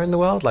somewhere in the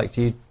world?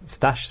 Do you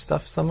stash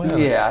stuff somewhere?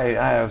 Yeah,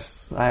 I have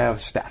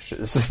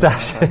stashes.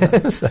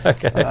 Stashes?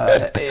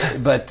 Okay.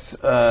 But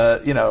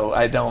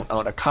I don't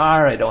own a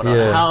car, I don't own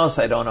a house,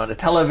 I don't own a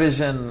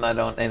television, I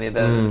don't any of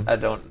that. I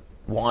don't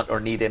want or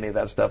need any of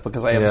that stuff,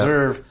 because I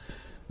observe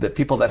that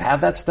people that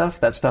have that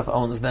stuff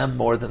owns them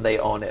more than they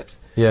own it.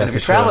 Yeah, and if you're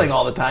traveling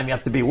all the time, you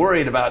have to be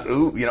worried about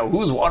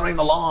who's watering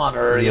the lawn,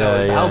 or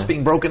is the house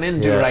being broken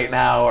into right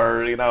now,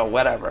 or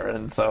whatever.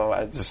 And so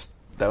I just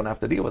don't have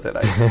to deal with it.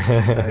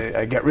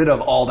 I get rid of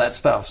all that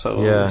stuff.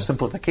 So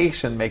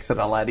simplification makes it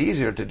a lot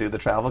easier to do the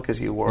travel, because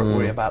you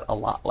worry about a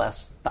lot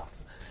less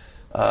stuff.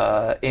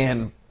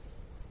 And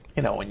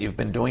when you've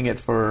been doing it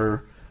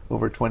for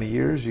over 20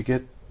 years, you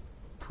get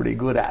pretty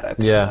good at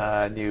it.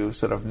 Yeah. And you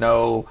sort of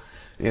know,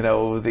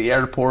 the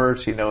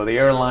airports, the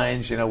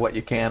airlines, what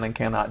you can and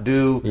cannot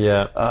do.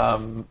 Yeah.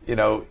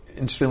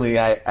 Interestingly,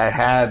 I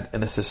had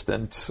an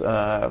assistant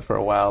for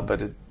a while,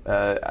 but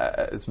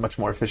it's much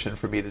more efficient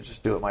for me to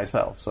just do it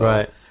myself. So,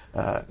 right.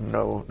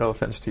 No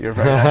offense to your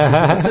very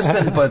nice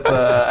assistant, but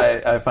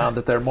I found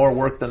that they're more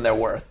work than they're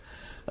worth.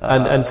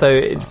 And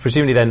so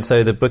presumably then,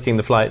 so the booking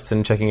the flights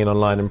and checking in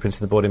online and printing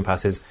the boarding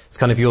passes, it's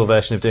kind of your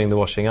version of doing the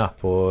washing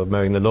up or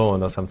mowing the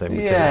lawn or something.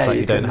 Yeah,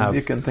 it's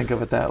you can think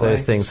of it that way.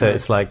 Those things, sure.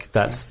 So it's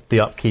that's the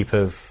upkeep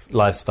of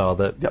lifestyle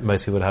that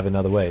most people would have in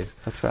other ways.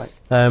 That's right.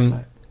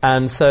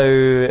 And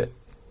so,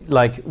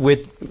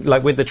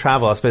 with the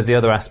travel, I suppose the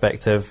other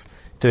aspect of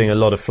doing a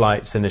lot of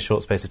flights in a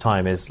short space of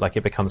time is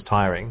it becomes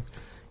tiring.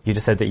 You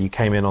just said that you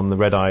came in on the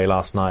red eye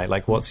last night.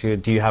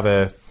 Do you have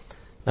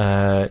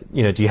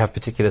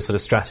particular sort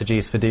of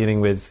strategies for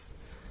dealing with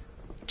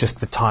just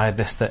the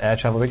tiredness that air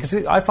travel, because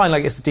I find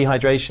like it's the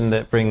dehydration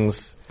that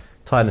brings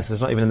tiredness.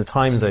 It's not even in the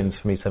time zones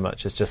for me so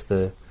much. It's just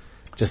the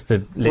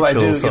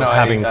literal sort of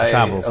having to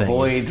travel I thing.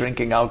 avoid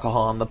drinking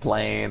alcohol on the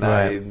plane.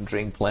 Right. I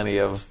drink plenty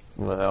of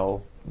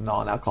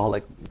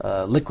non-alcoholic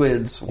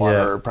liquids,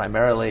 water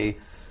primarily.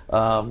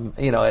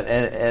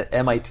 At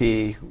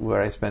MIT,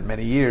 where I spent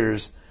many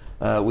years,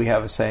 we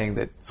have a saying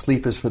that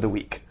sleep is for the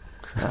weak.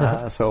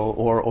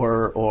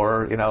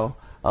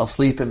 I'll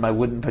sleep in my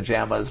wooden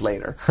pajamas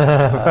later.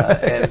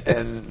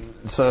 And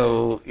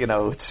so,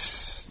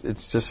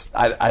 it's just,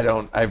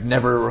 I've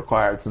never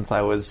required, since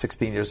I was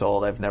 16 years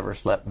old, I've never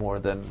slept more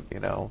than,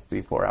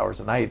 3-4 hours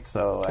a night.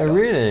 So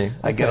really?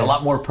 I get a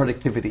lot more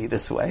productivity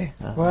this way.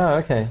 Wow,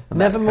 okay.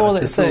 Never more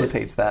than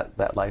facilitates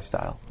that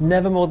lifestyle.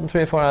 Never more than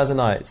 3 or 4 hours a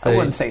night. So I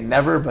wouldn't say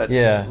never, but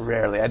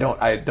rarely. I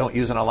don't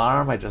use an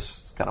alarm. I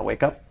just kind of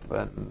wake up.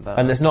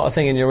 And there's not a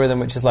thing in your rhythm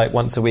which is like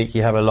once a week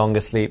you have a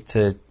longer sleep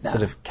to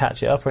sort of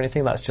catch it up or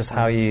anything? That's just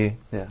how you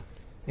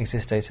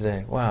exist day to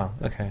day. Wow,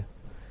 okay.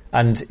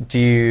 And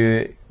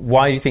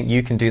why do you think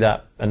you can do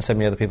that and so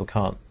many other people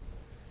can't?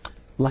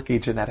 Lucky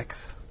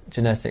genetics.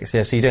 Genetics,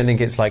 yeah. So you don't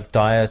think it's like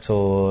diet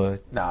or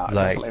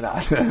definitely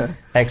not.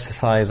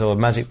 exercise or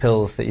magic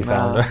pills that you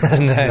found?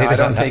 No, I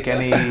don't take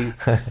any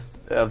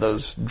of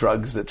those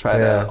drugs that try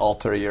to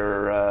alter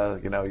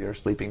your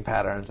sleeping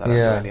patterns. I don't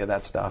do any of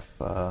that stuff.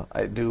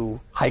 I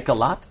do hike a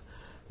lot,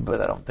 but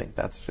I don't think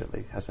that's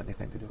really has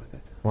anything to do with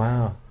it.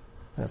 Wow,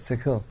 that's so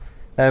cool.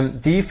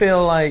 Do you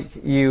feel like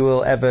you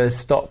will ever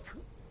stop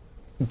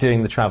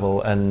doing the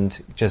travel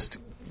and just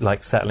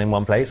like settle in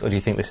one place, or do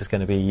you think this is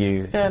going to be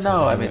you? Yeah,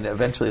 no. I mean,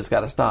 eventually it's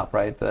got to stop,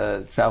 right?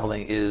 The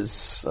traveling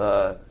is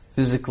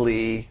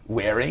physically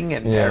wearing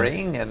and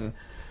tiring, and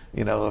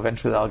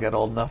eventually I'll get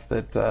old enough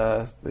that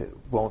it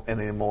won't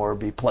anymore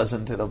be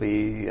pleasant. It'll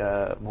be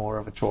more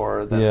of a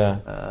chore than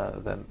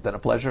a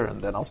pleasure,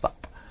 and then I'll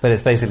stop. But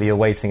it's basically you're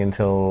waiting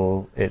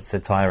until it's a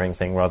tiring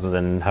thing rather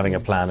than having a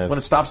plan of... When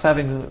it stops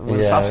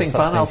being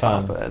fun, I'll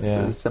stop. It's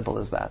as simple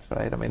as that,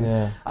 right? I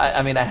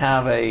mean, I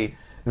have a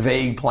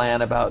vague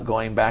plan about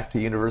going back to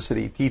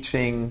university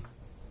teaching,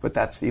 but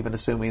that's even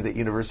assuming that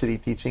university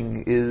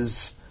teaching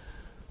is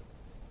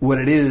what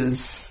it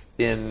is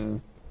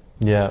in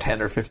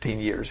 10 or 15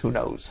 years. Who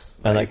knows?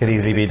 And that could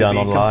easily be done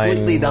online.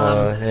 Completely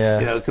done.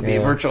 It could be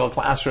virtual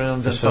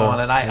classrooms and so on.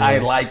 And I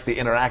like the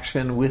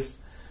interaction with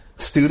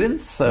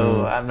students,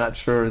 so I'm not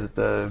sure that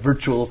the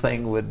virtual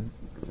thing would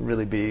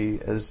really be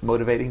as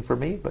motivating for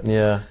me. But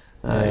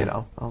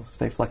I'll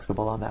stay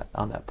flexible on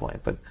that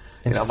point. But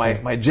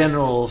my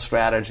general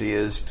strategy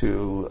is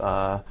to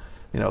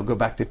go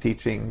back to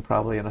teaching,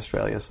 probably in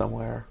Australia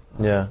somewhere.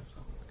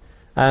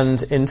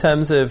 And in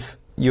terms of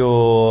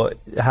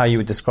how you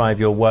would describe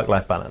your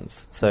work-life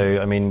balance. So,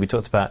 I mean, we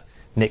talked about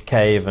Nick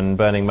Cave and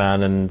Burning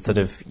Man and sort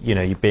of,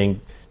 you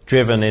being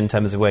driven in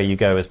terms of where you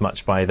go as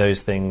much by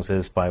those things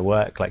as by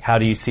work. Like, how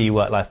do you see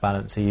work-life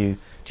balance? Do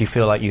you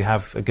feel like you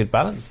have a good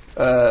balance?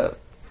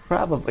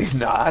 Probably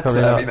not.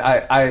 I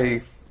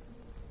mean,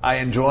 I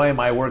enjoy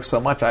my work so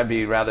much. I'd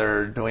be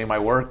rather doing my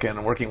work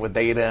and working with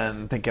data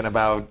and thinking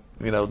about,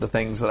 the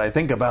things that I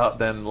think about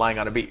than lying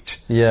on a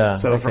beach.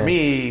 So for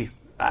me,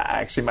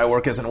 actually, my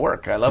work isn't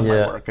work. I love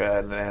my work,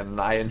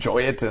 and I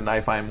enjoy it, and I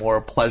find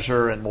more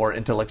pleasure and more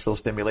intellectual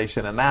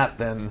stimulation in that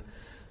than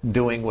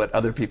doing what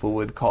other people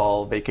would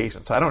call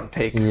vacation. So I don't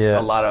take a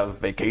lot of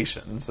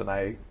vacations, and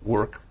I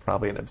work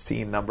probably an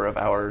obscene number of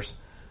hours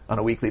on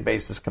a weekly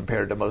basis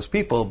compared to most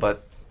people,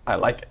 but I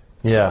like it.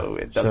 So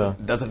it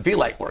doesn't feel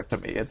like work to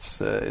me.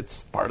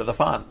 It's part of the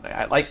fun.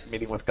 I like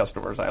meeting with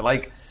customers. I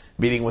like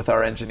meeting with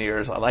our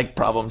engineers. I like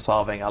problem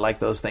solving. I like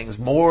those things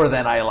more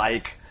than I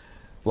like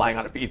lying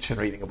on a beach and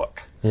reading a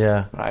book.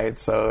 Right?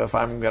 So if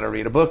I'm going to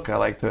read a book, I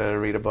like to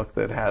read a book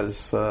that has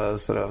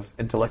sort of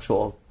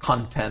intellectual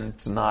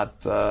content,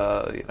 not,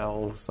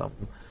 some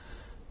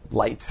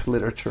light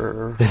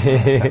literature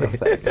kind of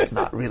thing. It's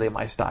not really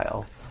my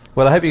style.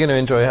 Well, I hope you're going to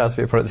enjoy How to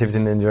Be a Productivity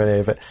Ninja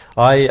anyway. But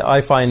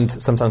I find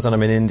sometimes when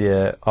I'm in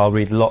India, I'll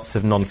read lots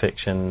of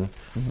non-fiction,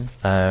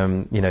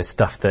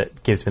 stuff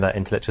that gives me that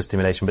intellectual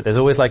stimulation. But there's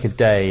always like a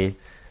day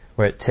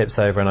where it tips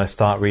over and I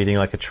start reading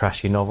like a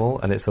trashy novel,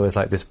 and it's always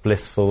like this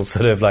blissful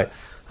sort of like,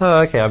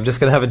 oh, okay, I'm just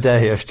going to have a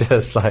day of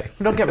just like...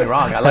 Don't get me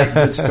wrong, I like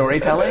good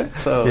storytelling,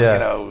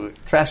 so,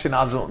 trashy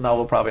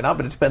novel probably not,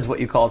 but it depends what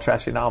you call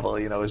trashy novel.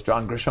 Is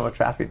John Grisham a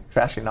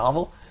trashy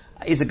novel?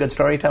 He's a good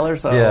storyteller,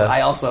 so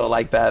I also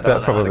like that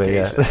on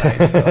occasion.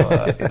 Right?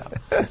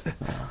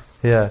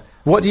 So,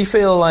 What do you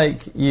feel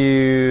like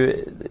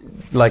you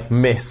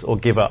miss or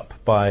give up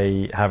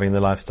by having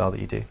the lifestyle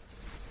that you do?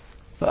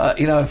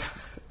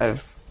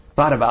 I've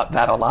thought about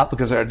that a lot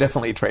because there are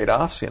definitely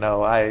trade-offs.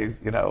 I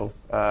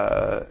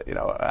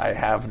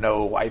have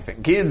no wife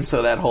and kids,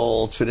 so that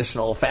whole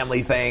traditional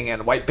family thing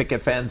and white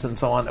picket fence and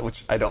so on,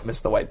 which I don't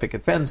miss the white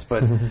picket fence,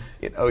 but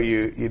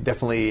you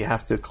definitely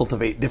have to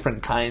cultivate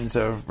different kinds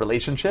of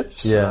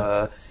relationships.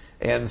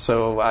 And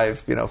so I've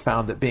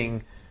found that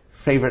being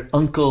favorite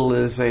uncle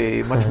is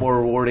a much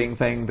more rewarding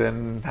thing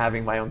than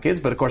having my own kids.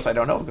 But of course I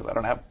don't know because I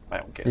don't have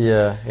my own kids.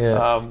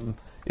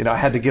 I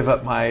had to give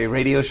up my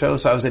radio show.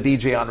 So I was a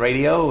DJ on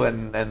radio,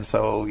 and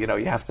so, you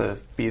have to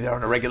be there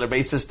on a regular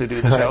basis to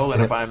do the show.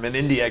 And if I'm in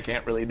India, I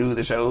can't really do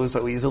the show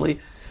so easily.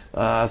 So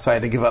I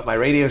had to give up my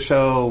radio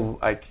show.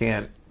 I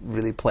can't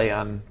really play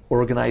on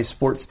organized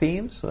sports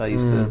teams. So I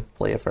used to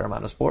play a fair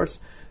amount of sports.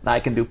 Now I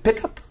can do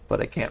pickup, but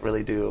I can't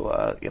really do,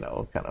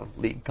 kind of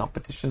league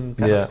competition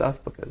kind of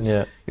stuff because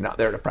you're not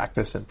there to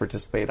practice and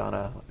participate on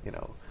a,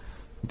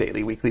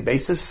 daily, weekly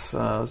basis.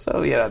 So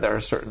there are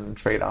certain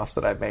trade-offs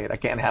that I've made. I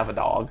can't have a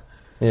dog.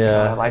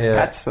 I like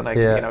pets, and I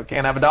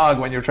can't have a dog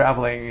when you're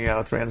traveling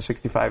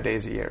 365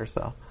 days a year.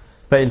 So,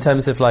 but in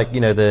terms of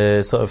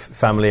the sort of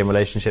family and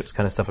relationships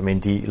kind of stuff, I mean,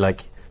 do you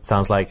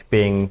sounds like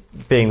being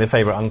the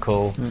favorite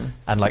uncle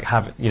and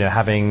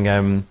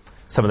having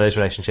some of those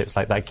relationships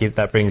like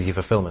that brings you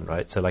fulfillment,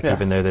 right? So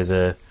even though there's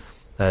a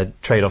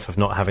trade-off of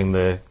not having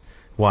the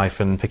wife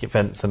and picket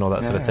fence and all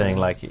that sort of thing,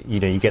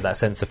 you get that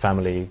sense of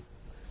family.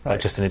 Right.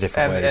 Just in a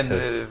different way.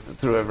 And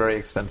through a very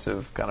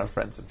extensive kind of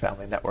friends and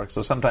family network.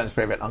 So sometimes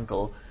favorite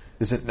uncle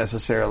isn't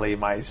necessarily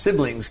my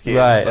siblings' kids,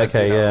 right, but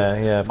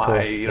of my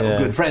course.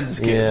 good friends'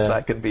 kids.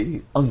 I can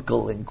be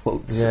uncle in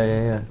quotes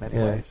in many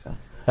ways.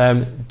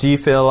 So. Do you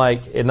feel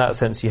like, in that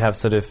sense, you have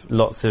sort of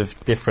lots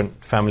of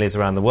different families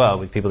around the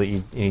world with people that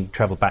you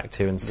travel back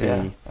to and see?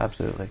 Yeah,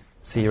 absolutely.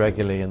 See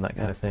regularly and that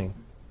kind of thing.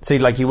 So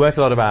you work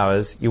a lot of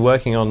hours. You're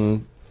working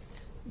on,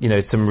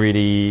 some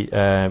really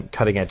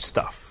cutting-edge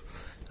stuff.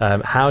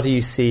 How do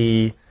you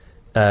see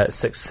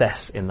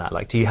success in that?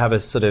 Do you have a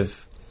sort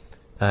of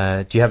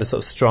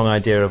strong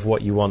idea of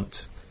what you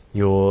want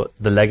the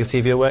legacy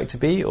of your work to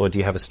be, or do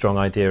you have a strong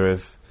idea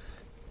of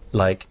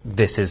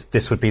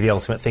this would be the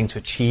ultimate thing to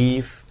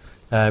achieve?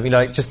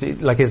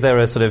 Is there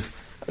a sort of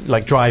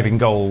driving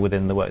goal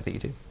within the work that you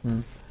do?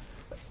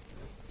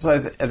 So I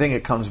think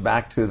it comes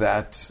back to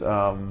that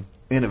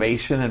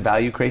innovation and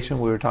value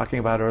creation we were talking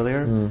about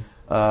earlier,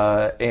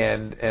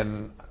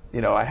 and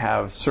I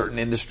have certain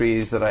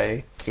industries that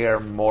I care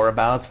more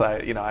about. So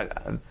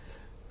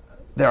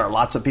there are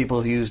lots of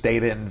people who use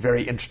data in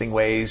very interesting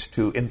ways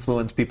to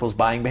influence people's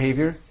buying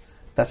behavior.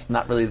 That's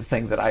not really the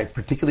thing that I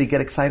particularly get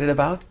excited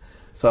about.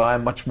 So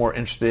I'm much more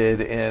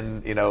interested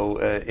in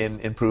in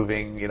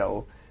improving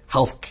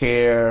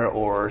healthcare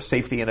or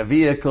safety in a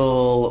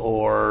vehicle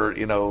or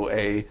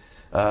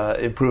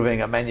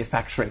improving a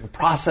manufacturing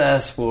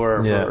process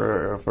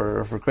for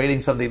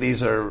creating something.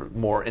 These are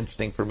more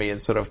interesting for me, and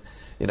sort of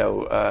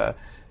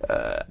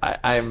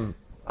I'm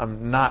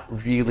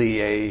not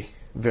really a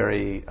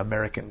very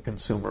American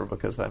consumer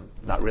because I'm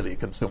not really a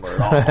consumer at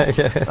all.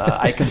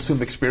 I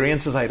consume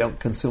experiences. I don't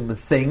consume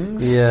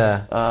things.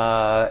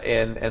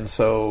 And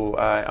so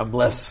I'm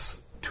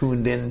less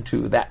tuned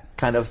into that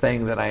kind of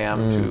thing than I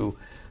am to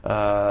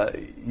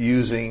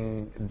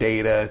using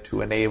data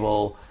to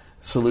enable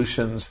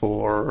solutions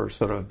for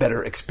sort of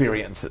better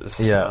experiences.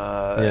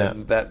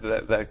 And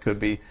that could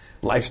be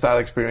lifestyle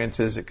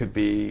experiences. It could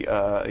be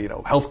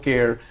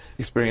healthcare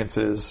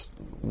experiences,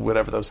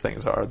 whatever those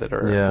things are that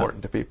are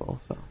important to people.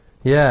 So.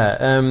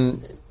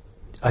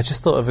 I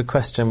just thought of a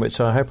question which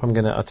I hope I'm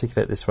going to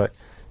articulate this right.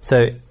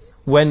 So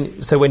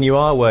when you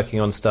are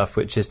working on stuff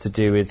which is to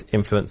do with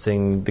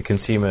influencing the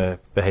consumer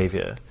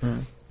behaviour,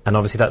 and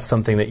obviously that's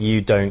something that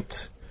you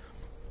don't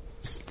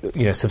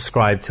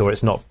subscribe to, or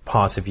it's not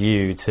part of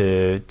you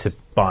to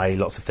buy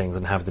lots of things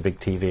and have the big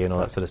TV and all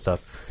that sort of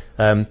stuff.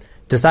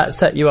 Does that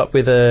set you up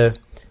with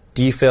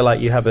do you feel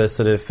like you have a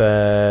sort of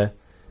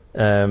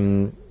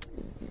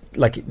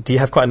do you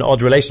have quite an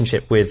odd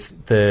relationship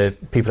with the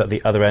people at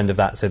the other end of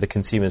that, so the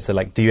consumers? So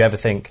do you ever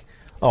think,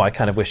 I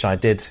kind of wish I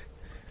did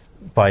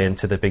buy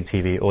into the big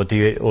TV, or do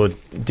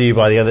you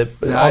buy the other?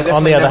 No,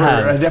 on the other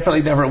hand, I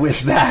definitely never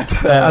wish that.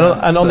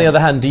 And on the other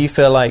hand, do you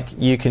feel like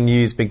you can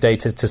use big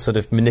data to sort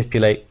of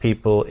manipulate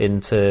people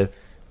into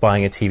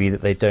buying a TV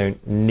that they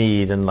don't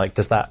need, and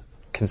does that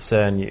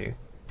concern you?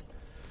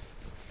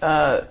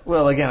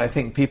 Well, again, I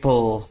think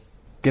people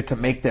get to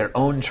make their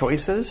own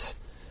choices,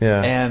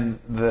 and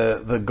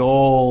the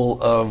goal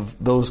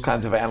of those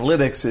kinds of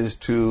analytics is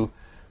to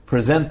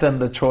present them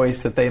the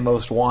choice that they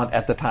most want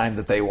at the time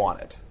that they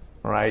want it.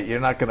 Right? You're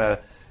not going to,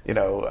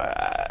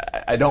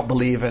 I don't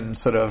believe in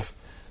sort of,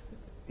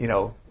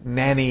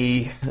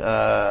 nanny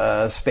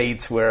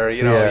states where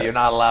you're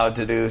not allowed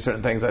to do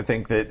certain things. I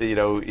think that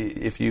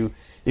if you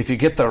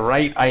get the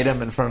right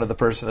item in front of the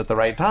person at the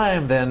right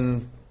time,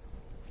 then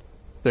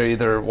they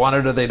either want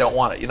it or they don't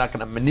want it. You're not going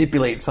to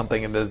manipulate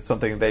something into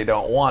something they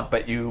don't want,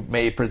 but you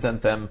may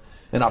present them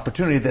an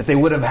opportunity that they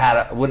wouldn't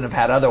have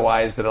had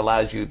otherwise, that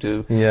allows you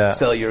to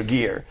sell your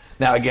gear.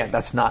 Now, again,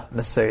 that's not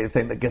necessarily the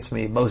thing that gets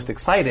me most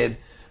excited,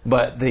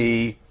 but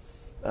the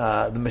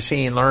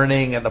machine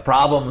learning and the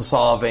problem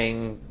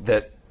solving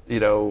that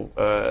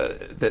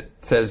that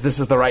says this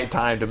is the right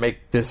time to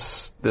make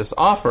this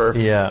offer.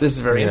 This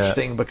is very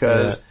interesting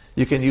because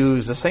you can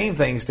use the same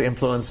things to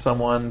influence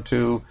someone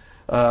to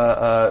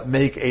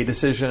make a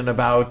decision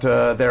about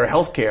their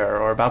health care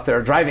or about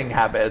their driving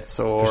habits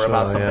or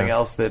about something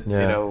else that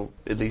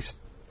at least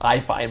I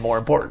find more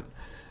important.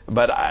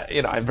 But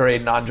I'm very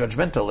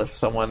non-judgmental. If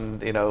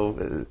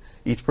someone,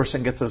 each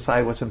person gets to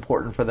decide what's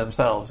important for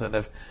themselves, and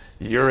if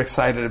you're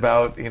excited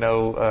about,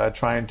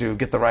 trying to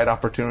get the right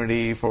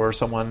opportunity for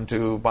someone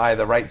to buy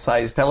the right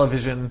size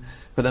television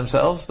for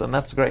themselves, then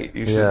that's great.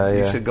 You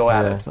should go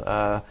at it,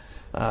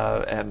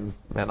 and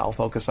I'll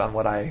focus on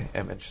what I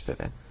am interested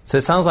in. So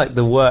it sounds like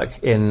the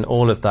work in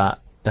all of that,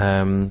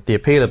 the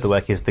appeal of the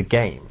work is the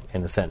game,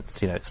 in a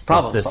sense. It's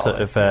the sort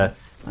of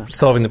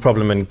solving the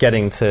problem and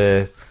getting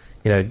to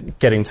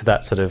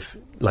that sort of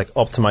like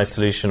optimized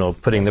solution, or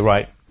putting the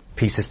right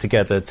pieces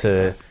together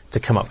to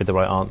come up with the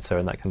right answer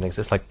and that kind of thing.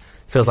 So it's like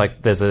feels like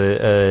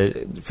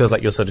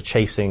you're sort of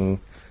chasing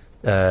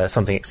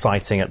something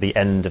exciting at the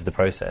end of the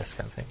process,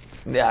 kind of thing.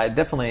 Yeah, I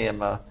definitely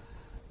am a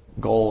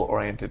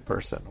goal-oriented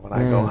person. When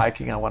I go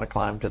hiking, I want to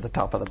climb to the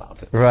top of the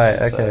mountain.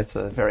 Right. Okay. It's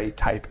a very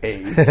type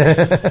A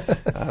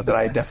that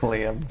I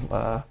definitely am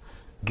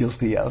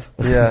guilty of.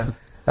 Yeah.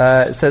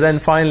 So then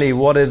finally,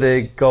 what are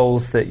the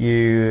goals that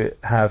you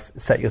have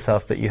set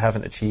yourself that you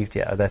haven't achieved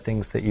yet? Are there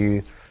things that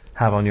you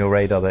have on your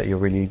radar that you're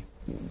really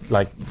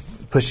like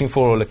pushing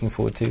for or looking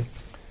forward to?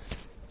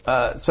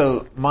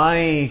 So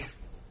my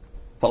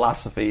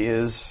philosophy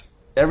is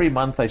every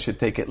month I should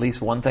take at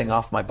least one thing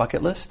off my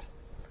bucket list.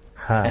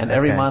 And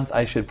every month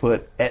I should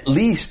put at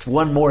least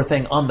one more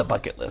thing on the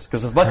bucket list.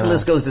 Because if the bucket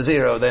list goes to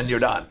 0, then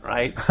you're done,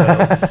 right? So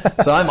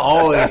I'm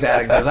always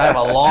adding things. I have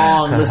a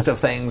long list of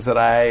things that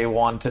I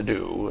want to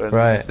do. And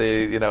right.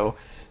 They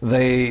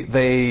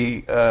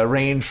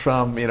range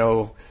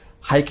from,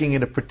 hiking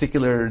in a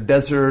particular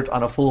desert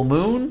on a full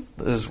moon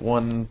is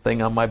one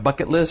thing on my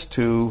bucket list,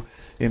 to,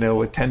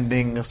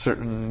 attending a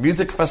certain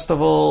music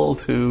festival,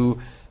 to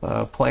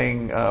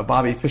playing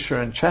Bobby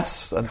Fischer in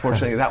chess.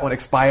 Unfortunately, that one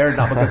expired,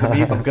 not because of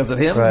me, but because of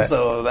him. Right.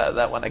 So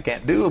that one I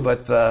can't do.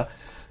 But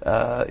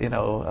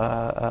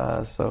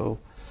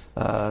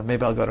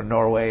maybe I'll go to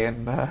Norway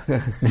and hang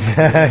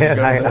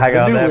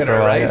out there for a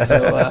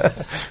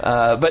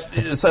while.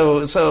 Right?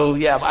 So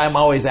yeah, I'm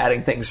always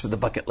adding things to the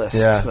bucket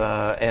list,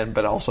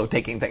 but also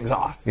taking things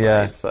off. Yeah.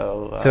 Right?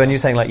 So when you're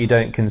saying like you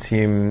don't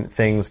consume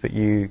things, but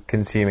you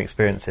consume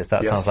experiences,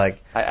 that sounds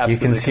like you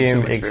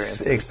consume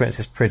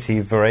experiences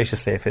pretty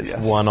voraciously. If it's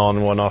one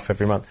on, one off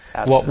every month.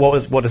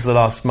 What does the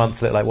last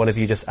month look like? What have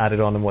you just added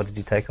on, and what did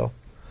you take off?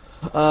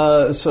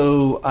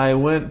 So I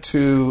went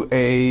to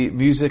a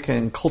music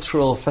and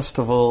cultural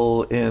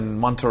festival in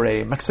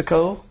Monterrey,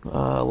 Mexico,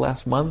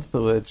 last month,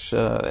 which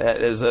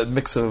is a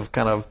mix of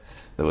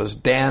there was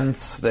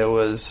dance, there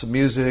was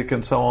music,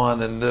 and so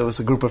on, and there was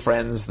a group of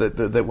friends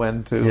that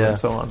went to, and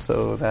so on.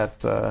 So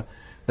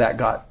that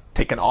got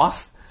taken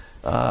off,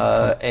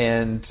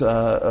 and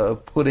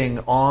putting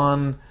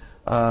on.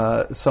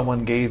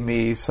 Someone gave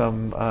me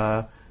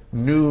some.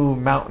 New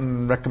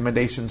mountain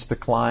recommendations to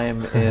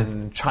climb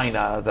in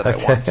China that I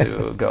want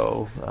to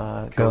go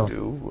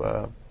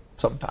do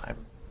sometime.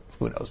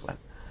 Who knows when.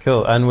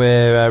 Cool. And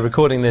we're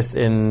recording this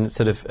in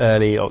sort of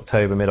early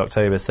October,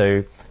 mid-October.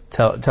 So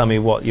tell me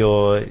what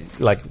are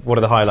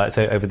the highlights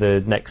over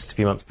the next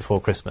few months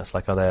before Christmas?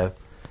 Like, are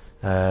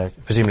there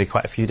presumably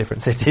quite a few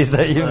different cities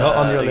that you've got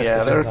on your list?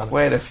 Yeah, there are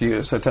quite a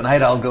few. So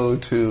tonight I'll go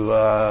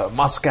to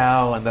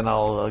Moscow, and then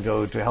I'll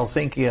go to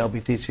Helsinki. I'll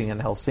be teaching in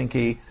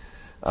Helsinki.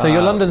 So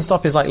your London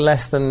stop is like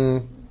less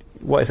than,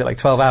 what is it, like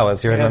 12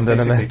 hours you're in London?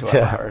 It's basically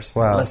 12 hours.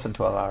 Wow. Less than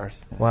 12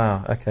 hours. Yeah.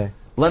 Wow, okay.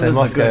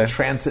 London's a good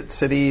transit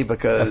city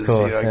because of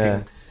course, you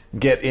can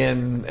get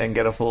in and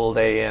get a full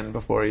day in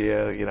before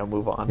you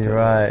move on to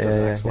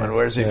the next one.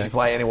 Whereas if you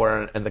fly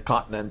anywhere in the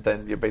continent,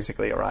 then you're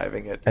basically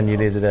arriving at you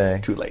lose a day.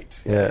 Too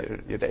late. Yeah.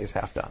 Your day's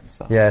half done.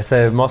 So. Yeah,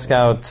 so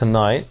Moscow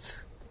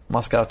tonight,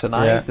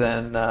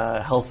 then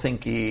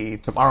Helsinki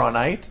tomorrow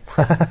night,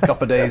 a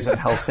couple of days in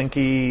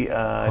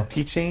Helsinki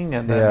teaching,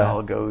 and then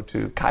I'll go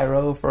to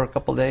Cairo for a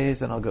couple of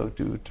days, and I'll go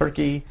to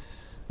Turkey.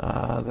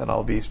 Then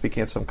I'll be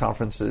speaking at some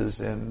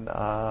conferences in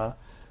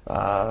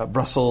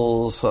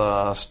Brussels,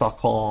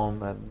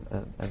 Stockholm,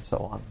 and so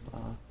on.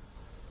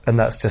 And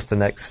that's just the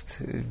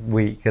next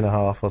week and a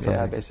half or something?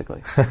 Yeah,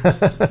 basically.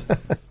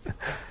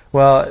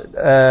 Well,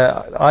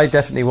 I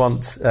definitely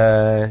want...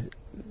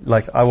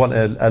 I want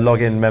a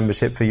login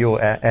membership for your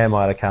Air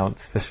Mile account,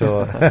 for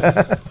sure.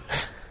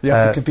 You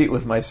have to compete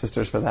with my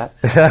sisters for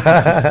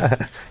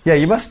that. Yeah,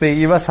 you must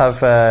have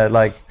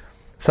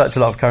such a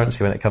lot of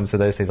currency when it comes to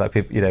those things. Like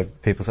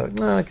people say,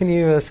 "No, can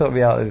you sort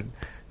me out a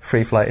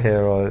free flight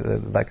here," or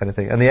that kind of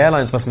thing. And the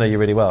airlines must know you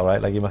really well, right?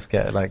 Like you must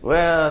get like.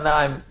 Well, no,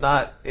 I'm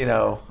not.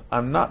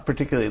 I'm not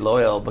particularly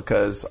loyal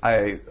because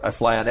I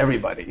fly on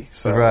everybody.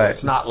 So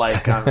it's not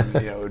like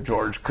I'm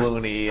George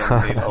Clooney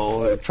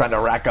and trying to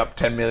rack up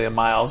 10 million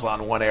miles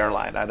on one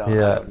airline. I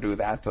don't do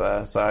that.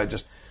 So I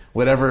just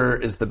whatever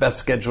is the best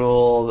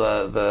schedule,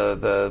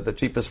 the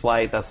cheapest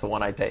flight, that's the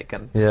one I take.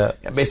 And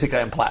basically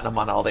I'm platinum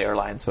on all the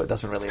airlines, so it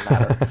doesn't really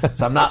matter.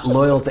 So I'm not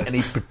loyal to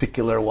any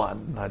particular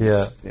one. I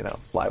just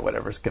fly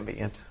whatever's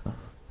convenient.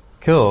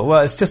 Cool.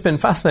 Well, it's just been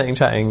fascinating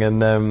chatting,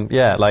 and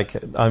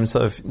I'm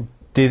sort of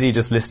dizzy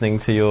just listening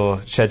to your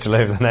schedule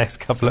over the next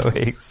couple of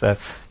weeks.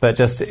 But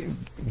just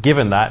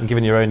given that, and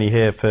given you're only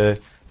here for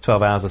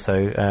 12 hours or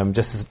so.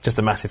 Just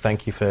a massive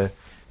thank you for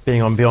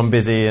being on Beyond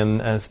Busy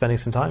and spending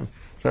some time.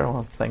 Sure,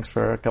 well, thanks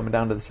for coming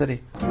down to the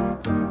city.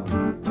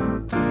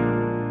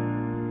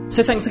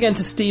 So thanks again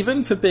to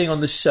Stephen for being on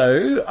the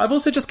show. I've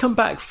also just come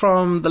back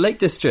from the Lake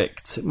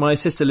District. My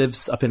sister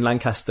lives up in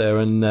Lancaster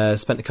and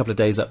spent a couple of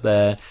days up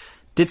there.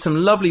 Did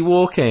some lovely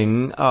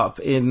walking up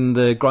in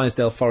the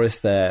Grindsdale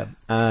Forest there,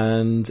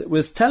 and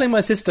was telling my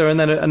sister and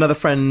then another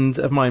friend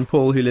of mine,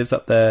 Paul, who lives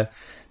up there,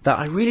 that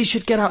I really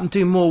should get out and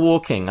do more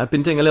walking. I've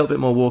been doing a little bit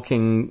more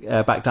walking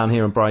back down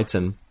here in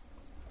Brighton.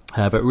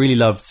 But really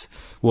loved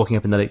walking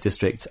up in the Lake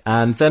District.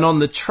 And then on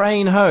the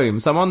train home,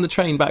 so I'm on the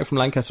train back from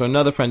Lancaster,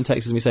 another friend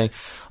texts me saying,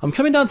 I'm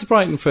coming down to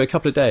Brighton for a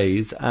couple of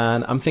days,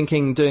 and I'm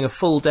thinking doing a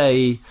full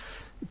day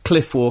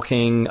cliff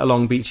walking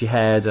along Beachy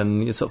Head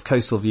and sort of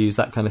coastal views,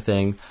 that kind of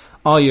thing.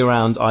 Are you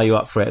around? Are you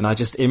up for it? And I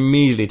just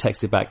immediately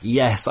texted back,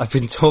 yes, I've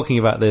been talking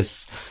about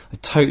this. I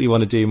totally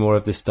want to do more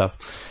of this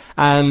stuff.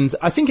 And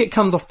I think it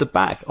comes off the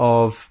back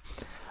of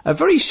a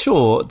very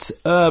short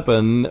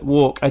urban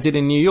walk I did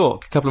in New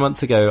York a couple of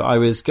months ago. I've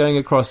been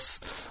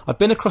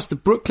across the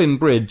Brooklyn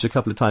Bridge a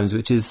couple of times,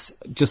 which is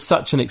just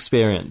such an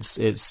experience.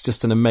 It's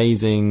just an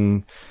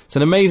amazing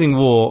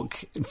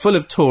walk, full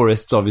of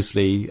tourists,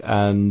 obviously,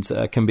 and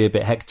can be a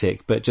bit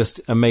hectic, but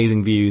just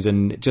amazing views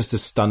and just a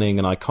stunning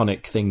and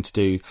iconic thing to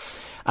do.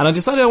 And I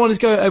decided I wanted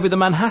to go over the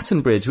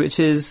Manhattan Bridge,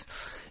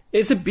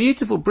 it's a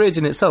beautiful bridge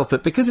in itself,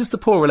 but because it's the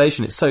poor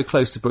relation, it's so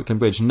close to Brooklyn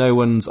Bridge, no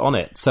one's on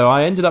it. So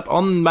I ended up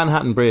on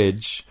Manhattan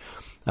Bridge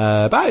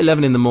about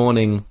 11 in the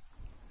morning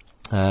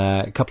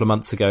a couple of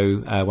months ago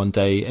one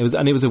day. It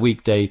was a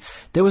weekday.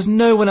 There was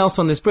no one else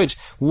on this bridge.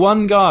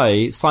 One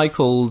guy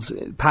cycled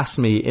past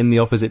me in the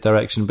opposite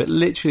direction, but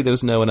literally there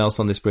was no one else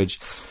on this bridge.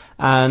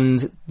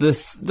 And the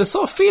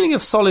sort of feeling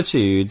of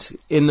solitude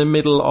in the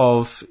middle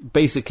of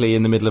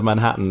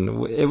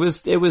Manhattan, it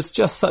was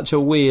just such a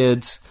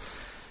weird,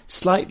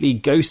 slightly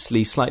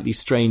ghostly, slightly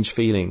strange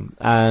feeling,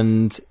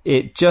 and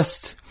it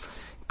just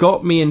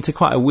got me into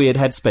quite a weird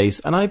headspace.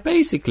 And I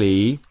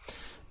basically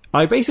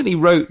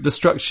wrote the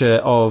structure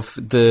of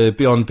the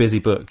Beyond Busy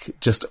book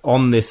just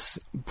on this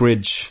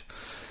bridge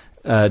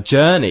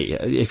journey,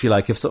 if you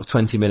like, of sort of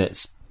 20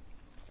 minutes.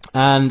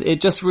 And it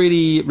just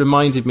really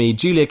reminded me,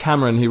 Julia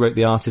Cameron, who wrote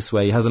The Artist's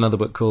Way, has another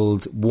book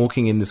called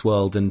Walking in This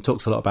World, and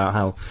talks a lot about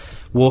how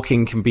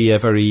walking can be a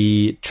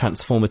very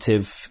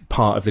transformative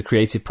part of the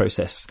creative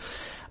process.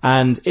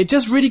 And it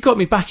just really got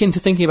me back into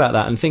thinking about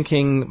that and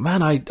thinking,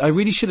 man, I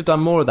really should have done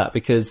more of that,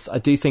 because I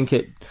do think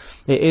it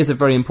is a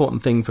very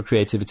important thing for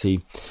creativity.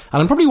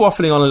 And I'm probably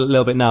waffling on a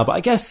little bit now, but I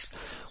guess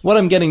what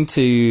I'm getting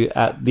to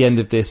at the end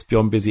of this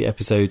Beyond Busy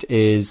episode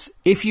is,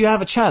 if you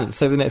have a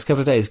chance over the next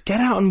couple of days,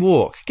 get out and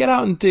walk. Get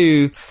out and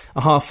do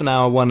a half an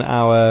hour, 1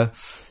 hour,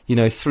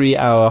 3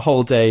 hour,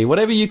 whole day,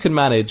 whatever you can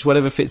manage,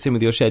 whatever fits in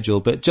with your schedule,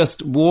 but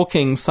just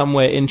walking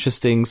somewhere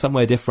interesting,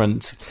 somewhere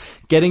different,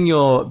 getting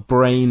your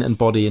brain and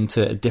body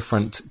into a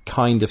different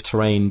kind of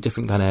terrain,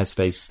 different kind of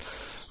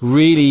headspace.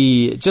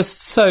 Really just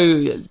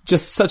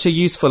such a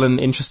useful and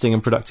interesting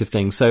and productive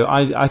thing. So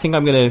I think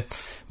I'm going to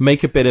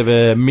make a bit of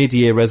a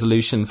mid-year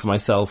resolution for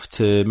myself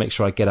to make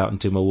sure I get out and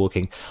do more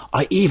walking.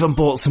 I even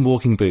bought some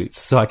walking boots,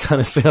 so I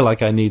kind of feel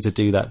like I need to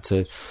do that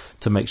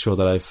to make sure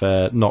that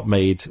I've not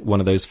made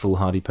one of those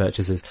foolhardy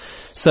purchases.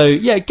 So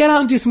yeah, get out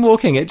and do some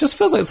walking. It just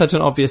feels like such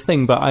an obvious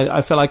thing, but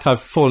I feel like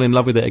I've fallen in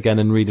love with it again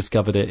and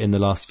rediscovered it in the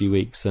last few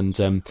weeks, and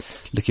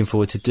looking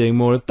forward to doing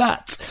more of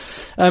that.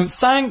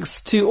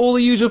 Thanks to all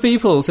the usual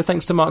people. So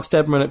thanks to Mark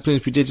Stedman at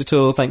Bloomsbury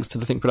Digital. Thanks to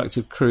the Think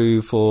Productive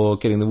crew for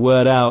getting the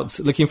word out.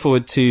 Looking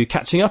forward to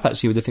catching up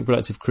actually with the Think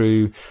Productive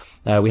crew.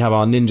 We have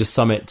our Ninja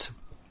Summit,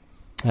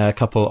 a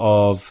couple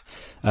of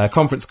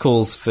conference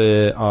calls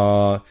for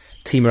our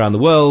team around the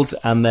world,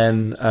 and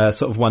then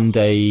sort of one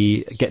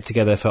day get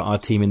together for our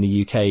team in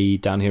the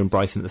UK down here in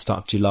Brighton at the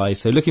start of July.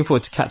 So looking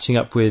forward to catching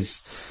up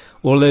with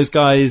all of those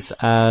guys,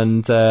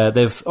 and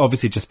they've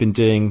obviously just been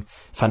doing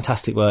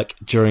fantastic work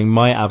during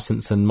my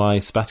absence and my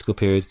sabbatical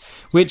period,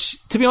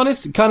 which, to be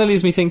honest, kind of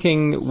leaves me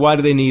thinking, why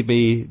do they need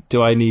me?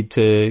 Do I need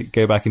to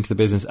go back into the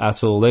business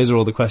at all? Those are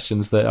all the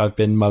questions that I've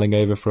been mulling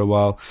over for a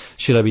while.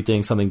 Should I be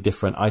doing something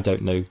different? I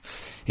don't know.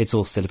 It's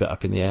all still a bit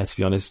up in the air, to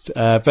be honest.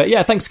 But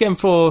yeah, thanks again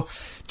for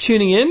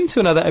tuning in to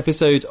another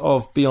episode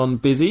of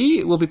Beyond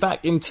Busy. We'll be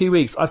back in 2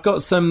 weeks. I've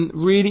got some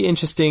really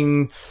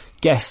interesting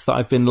guests that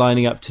I've been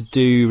lining up to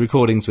do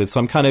recordings with. So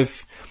I'm kind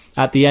of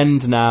at the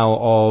end now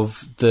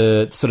of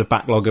the sort of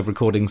backlog of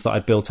recordings that I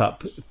built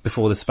up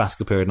before the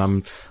sabbatical period.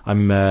 And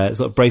I'm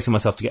sort of bracing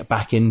myself to get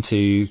back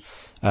into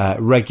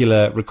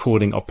regular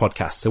recording of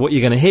podcasts. So what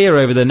you're going to hear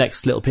over the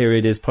next little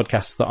period is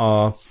podcasts that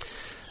are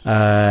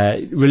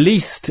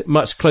released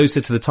much closer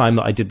to the time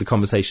that I did the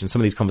conversation.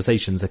 Some of these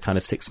conversations are kind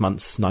of 6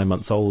 months, 9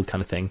 months old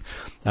kind of thing,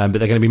 but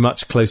they're going to be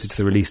much closer to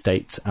the release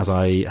date as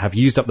I have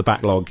used up the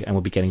backlog and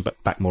will be getting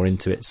back more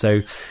into it.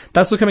 So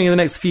that's all coming in the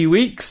next few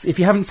weeks. If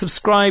you haven't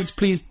subscribed,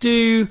 please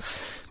do.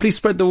 Please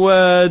spread the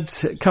word.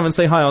 Come and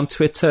say hi on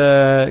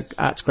Twitter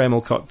at Graham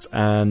Alcott,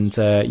 and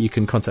you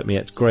can contact me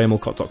at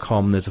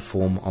grahamalcott.com. There's a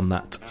form on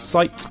that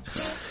site.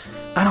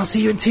 And I'll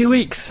see you in 2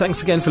 weeks.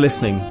 Thanks again for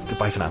listening.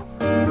 Goodbye for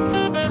now.